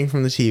take anything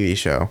from the TV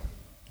show.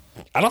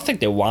 I don't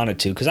think they wanted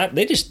to because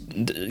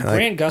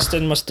Grant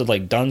Gustin must have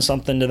like done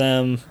something to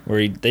them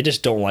where they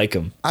just don't like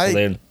him.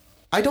 I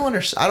don't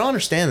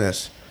understand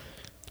this.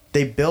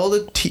 They build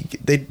like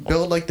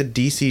the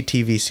DC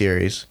TV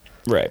series,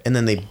 right? And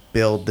then they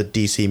build the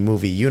DC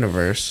movie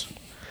universe.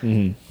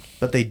 Mm-hmm.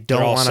 But they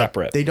don't want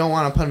to. They don't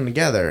want to put them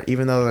together,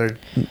 even though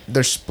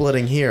they're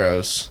splitting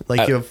heroes.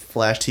 Like you have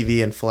Flash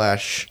TV and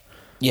Flash.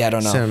 Yeah, I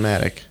don't know.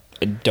 Cinematic.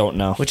 I don't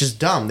know. Which is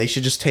dumb. They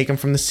should just take them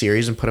from the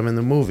series and put them in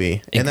the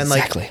movie. And then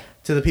like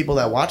to the people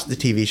that watch the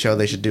TV show,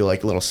 they should do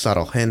like little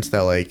subtle hints that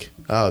like,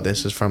 oh,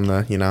 this is from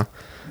the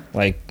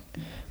like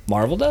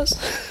Marvel does.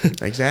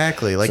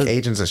 Exactly, like so,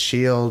 Agents of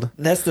S.H.I.E.L.D.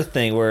 That's the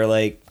thing where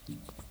like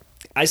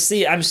I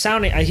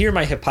hear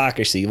my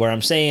hypocrisy where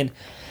I'm saying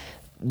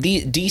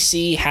the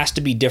DC has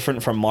to be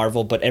different from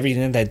Marvel, but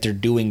everything that they're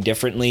doing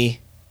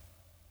differently,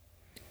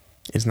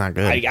 it's not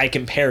good. I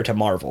compare to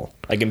Marvel.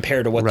 I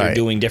compare to what they're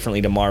doing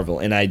differently to Marvel,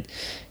 and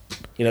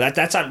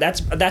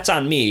that's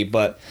on me.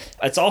 But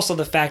it's also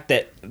the fact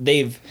that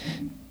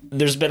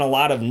there's been a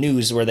lot of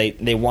news where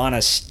they want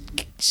to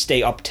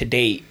stay up to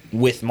date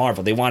with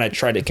Marvel. They want to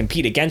try to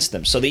compete against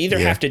them. So they either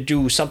have to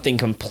do something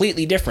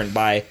completely different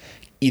by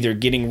either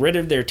getting rid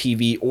of their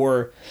TV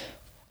or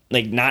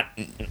not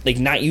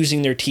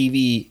using their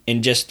TV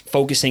and just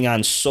focusing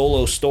on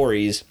solo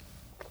stories,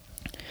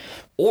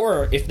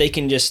 or if they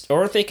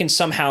can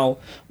somehow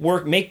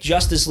make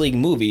Justice League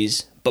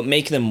movies but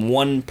make them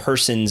one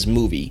person's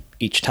movie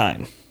each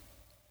time.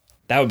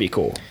 That would be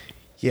cool.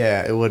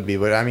 Yeah, it would be,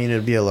 but I mean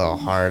it'd be a little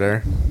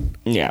harder.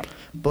 Yeah.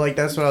 But like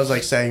that's what I was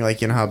like saying,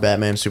 like how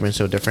Batman and Superman's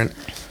so different.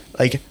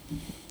 Like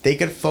they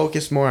could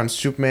focus more on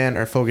Superman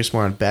or focus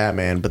more on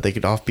Batman, but they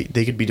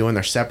could be doing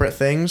their separate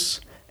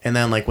things. And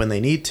then, like, when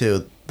they need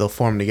to, they'll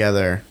form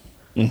together.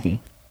 Mm-hmm.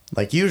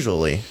 Like,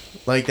 usually.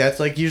 Like, that's,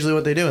 like, usually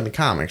what they do in the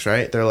comics,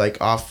 right? They're,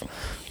 like, off...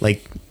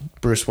 Like,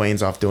 Bruce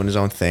Wayne's off doing his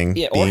own thing.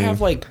 Yeah, or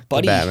have, like,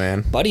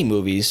 buddy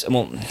movies.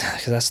 Well,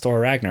 because that's Thor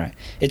Ragnarok.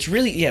 It's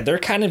really... Yeah, they're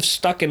kind of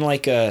stuck in,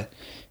 like, in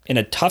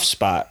a tough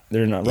spot.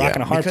 They're in a rock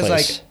and a hard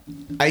place.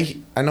 Like,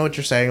 I know what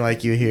you're saying.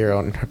 Like, you hear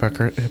on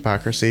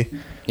hypocrisy.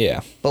 Yeah.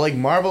 But, like,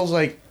 Marvel's,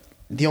 like...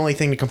 the only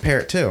thing to compare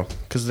it to,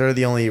 because they're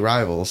the only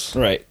rivals.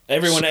 Right.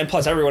 And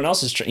plus everyone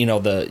else is,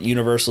 the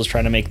Universal's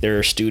trying to make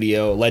their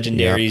studio.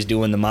 Legendary's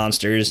doing the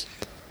monsters.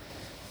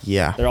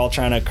 Yeah. They're all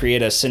trying to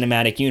create a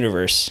cinematic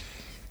universe.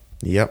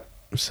 Yep.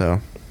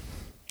 So.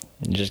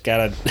 You just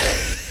gotta.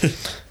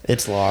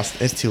 It's lost.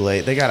 It's too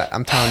late.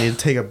 I'm telling you,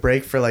 take a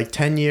break for like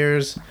 10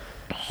 years.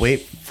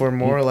 Wait for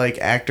more like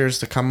actors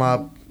to come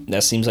up.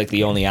 That seems like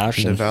the only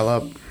option.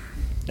 Develop.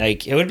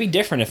 Like, it would be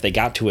different if they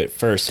got to it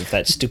first, if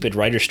that stupid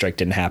writer strike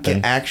didn't happen.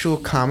 Get actual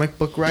comic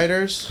book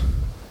writers?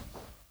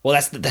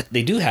 Well,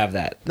 they do have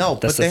that. No,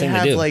 that's but they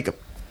have, like,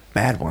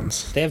 bad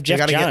ones. They have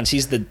Jeff Johns.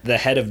 He's the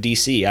head of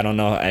DC. I don't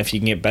know if you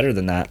can get better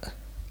than that.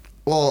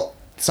 Well,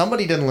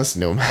 somebody didn't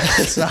listen to him.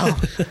 So,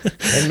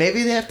 and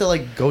maybe they have to,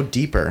 like, go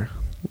deeper.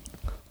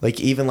 Like,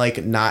 even,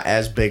 like, not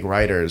as big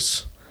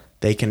writers.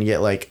 They can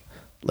get,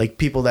 like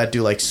people that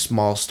do like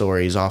small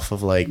stories off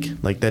of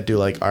like that do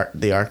like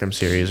the Arkham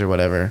series or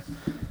whatever.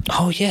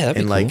 Oh yeah, that'd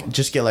be cool. Like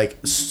just get like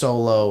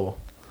solo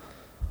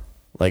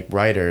like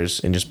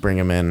writers and just bring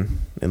them in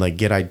and like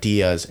get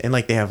ideas and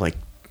like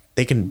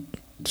they can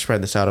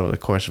spread this out over the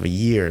course of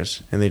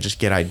years and they just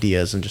get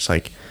ideas and just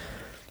like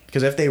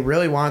because if they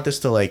really want this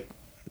to like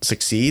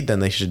succeed then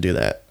they should do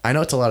that. I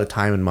know it's a lot of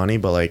time and money,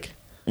 but like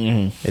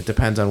it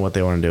depends on what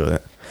they want to do with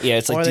it. Yeah,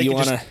 it's like, do you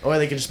want to... Or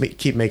they could just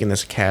keep making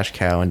this a cash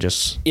cow and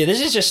just... Yeah, this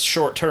is just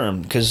short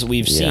term, because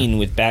we've seen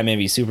with Batman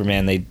v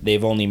Superman,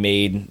 they've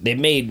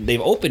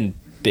opened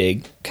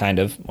big, kind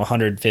of,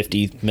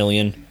 150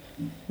 million.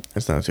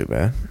 That's not too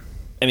bad.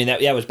 I mean,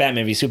 that was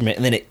Batman v Superman,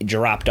 and then it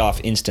dropped off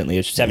instantly.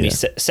 It's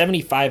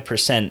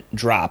 75%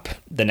 drop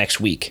the next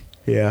week.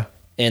 Yeah.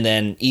 And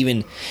then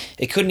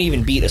it couldn't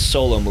even beat a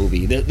solo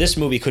movie. This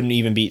movie couldn't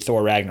even beat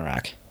Thor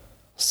Ragnarok.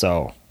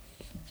 So,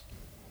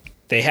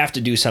 they have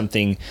to do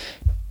something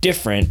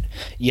different,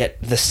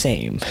 yet the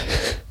same.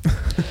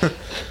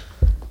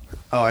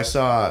 Oh, I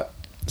saw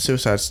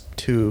Suicide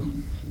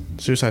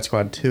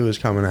Squad 2 is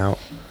coming out.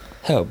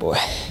 Oh, boy.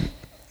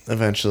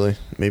 Eventually.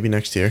 Maybe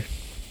next year.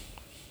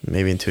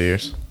 Maybe in 2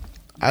 years.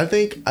 I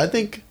think... I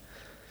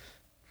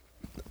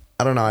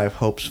don't know, I have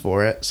hopes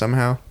for it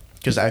somehow.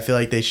 Because I feel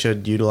like they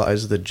should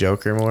utilize the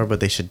Joker more, but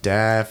they should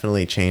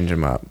definitely change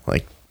him up.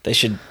 Like They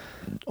should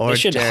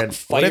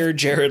fire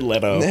Jared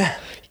Leto.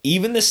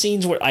 Even the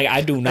scenes where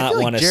I do not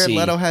want to see. Jared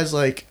Leto has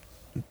like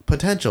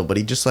potential, but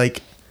he just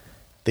like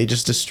they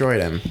just destroyed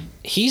him.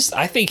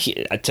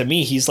 To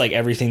me, he's like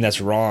everything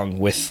that's wrong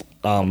with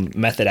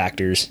method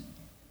actors.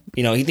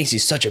 He thinks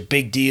he's such a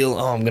big deal.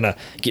 Oh, I'm gonna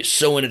get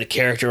so into the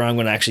character, I'm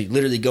gonna actually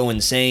literally go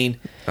insane.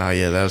 Oh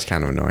yeah, that was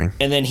kind of annoying.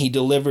 And then he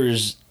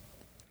delivers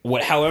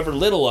however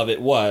little of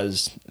it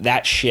was,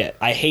 that shit.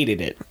 I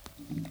hated it.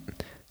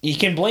 He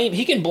can blame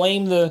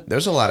the...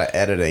 There's a lot of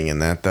editing in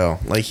that, though.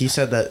 Like, he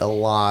said that a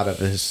lot of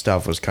his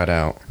stuff was cut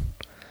out.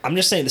 I'm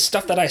just saying, the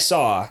stuff that I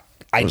saw,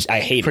 I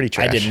hated. Pretty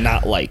trash. I did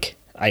not like.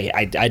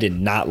 I did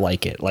not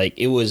like it. Like,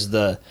 it was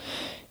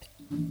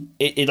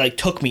it like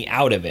took me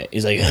out of it.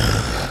 He's like,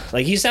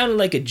 like he sounded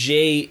like a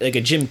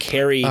Jim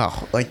Carrey.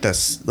 Oh, like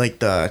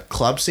the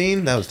club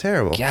scene? That was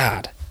terrible.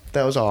 God.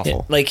 That was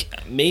awful. Like,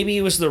 maybe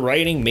it was the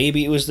writing,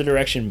 maybe it was the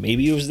direction,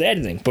 maybe it was the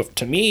editing. But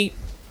to me,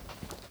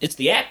 it's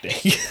the acting.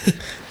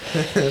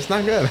 It's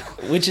not good.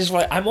 Which is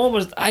why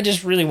I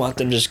just really want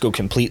them to just go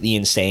completely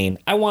insane.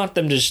 I want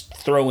them to just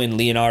throw in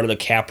Leonardo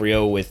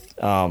DiCaprio with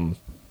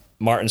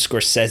Martin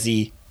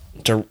Scorsese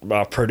to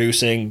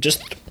producing.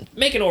 Just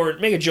make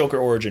a Joker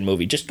origin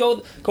movie. Just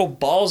go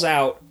balls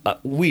out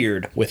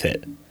weird with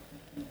it.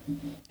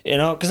 You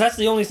know, because that's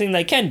the only thing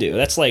they can do.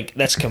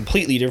 That's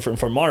completely different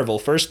from Marvel.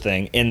 First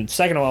thing, and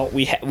second of all,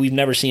 we've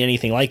never seen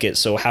anything like it.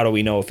 So how do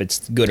we know if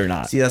it's good or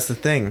not? See, that's the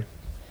thing.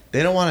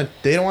 They don't want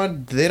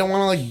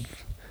to like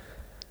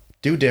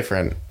do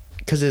different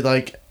because it's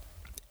like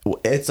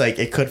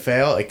it could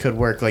fail. It could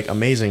work like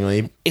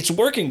amazingly. It's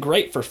working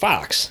great for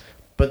Fox,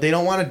 but they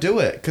don't want to do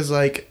it because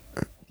like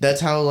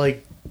that's how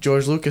like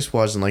George Lucas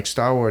was and like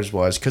Star Wars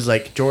was because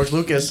like George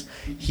Lucas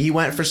he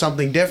went for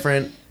something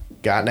different.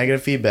 Got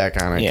negative feedback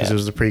on it because it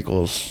was the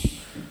prequels.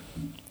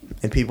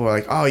 And people are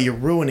like, oh, you're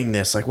ruining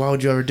this. Like, why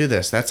would you ever do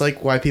this? That's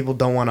like why people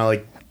don't want to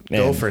like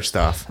go for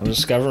stuff. I'm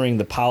discovering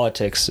the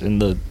politics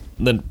and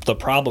the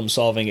problem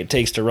solving it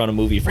takes to run a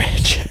movie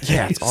franchise.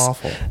 Yeah, it's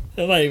awful.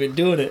 I'm not even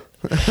doing it.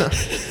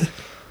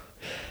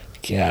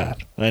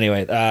 God.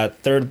 Anyway,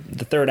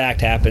 the third act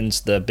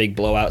happens, the big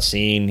blowout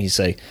scene. He's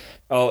like,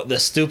 oh, the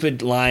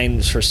stupid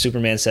line for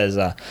Superman says,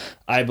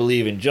 I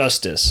believe in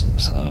justice.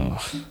 So,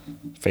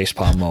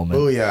 facepalm moment.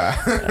 Booyah.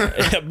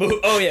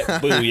 Oh, yeah.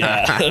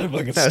 Booyah.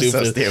 Fucking That's stupid.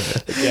 so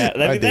stupid. Yeah,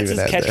 that's his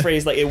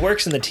catchphrase. Like, it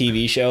works in the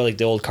TV show, like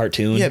the old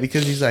cartoon. Yeah,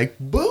 because he's like,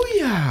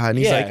 booyah. And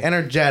he's like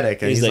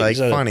energetic and he's like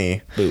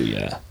funny.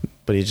 Booyah.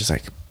 But he's just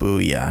like,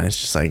 booyah. And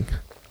it's just like,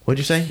 what'd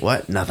you say?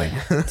 What? Nothing.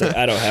 Like,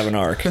 I don't have an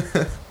arc.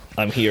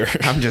 I'm here.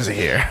 I'm just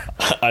here.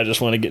 I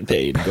just want to get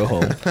paid and go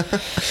home.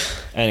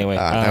 Anyway,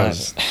 that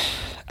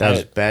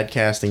was bad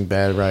casting,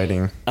 bad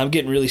writing. I'm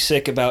getting really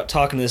sick about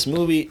talking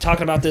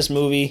about this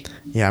movie.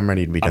 Yeah, I'm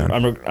ready to be done.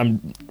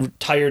 I'm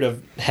tired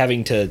of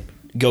having to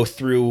go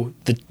through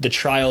the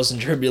trials and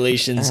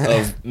tribulations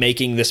of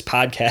making this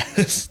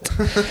podcast.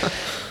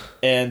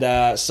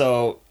 And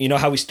so, you know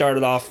how we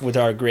started off with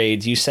our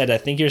grades? You said, I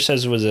think yours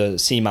says it was a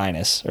C-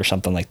 or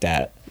something like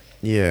that.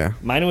 Yeah.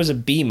 Mine was a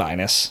B-.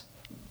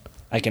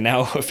 I can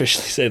now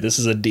officially say this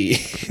is a D.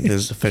 This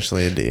is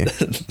officially a D.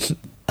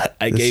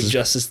 I gave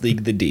Justice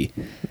League the D.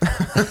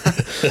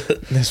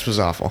 This was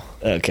awful.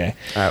 Okay.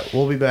 All right,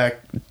 we'll be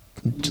back.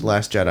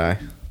 Last Jedi.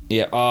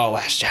 Yeah. Oh,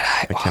 Last Jedi.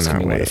 I It's gonna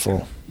be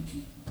wonderful.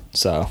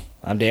 So,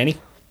 I'm Danny.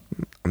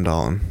 I'm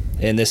Dalton.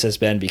 And this has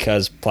been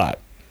Because Plot.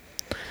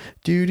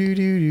 Do do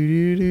do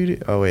do do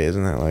do. Oh wait,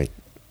 isn't that like?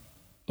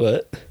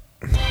 What?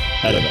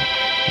 I don't know.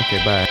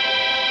 Okay, bye.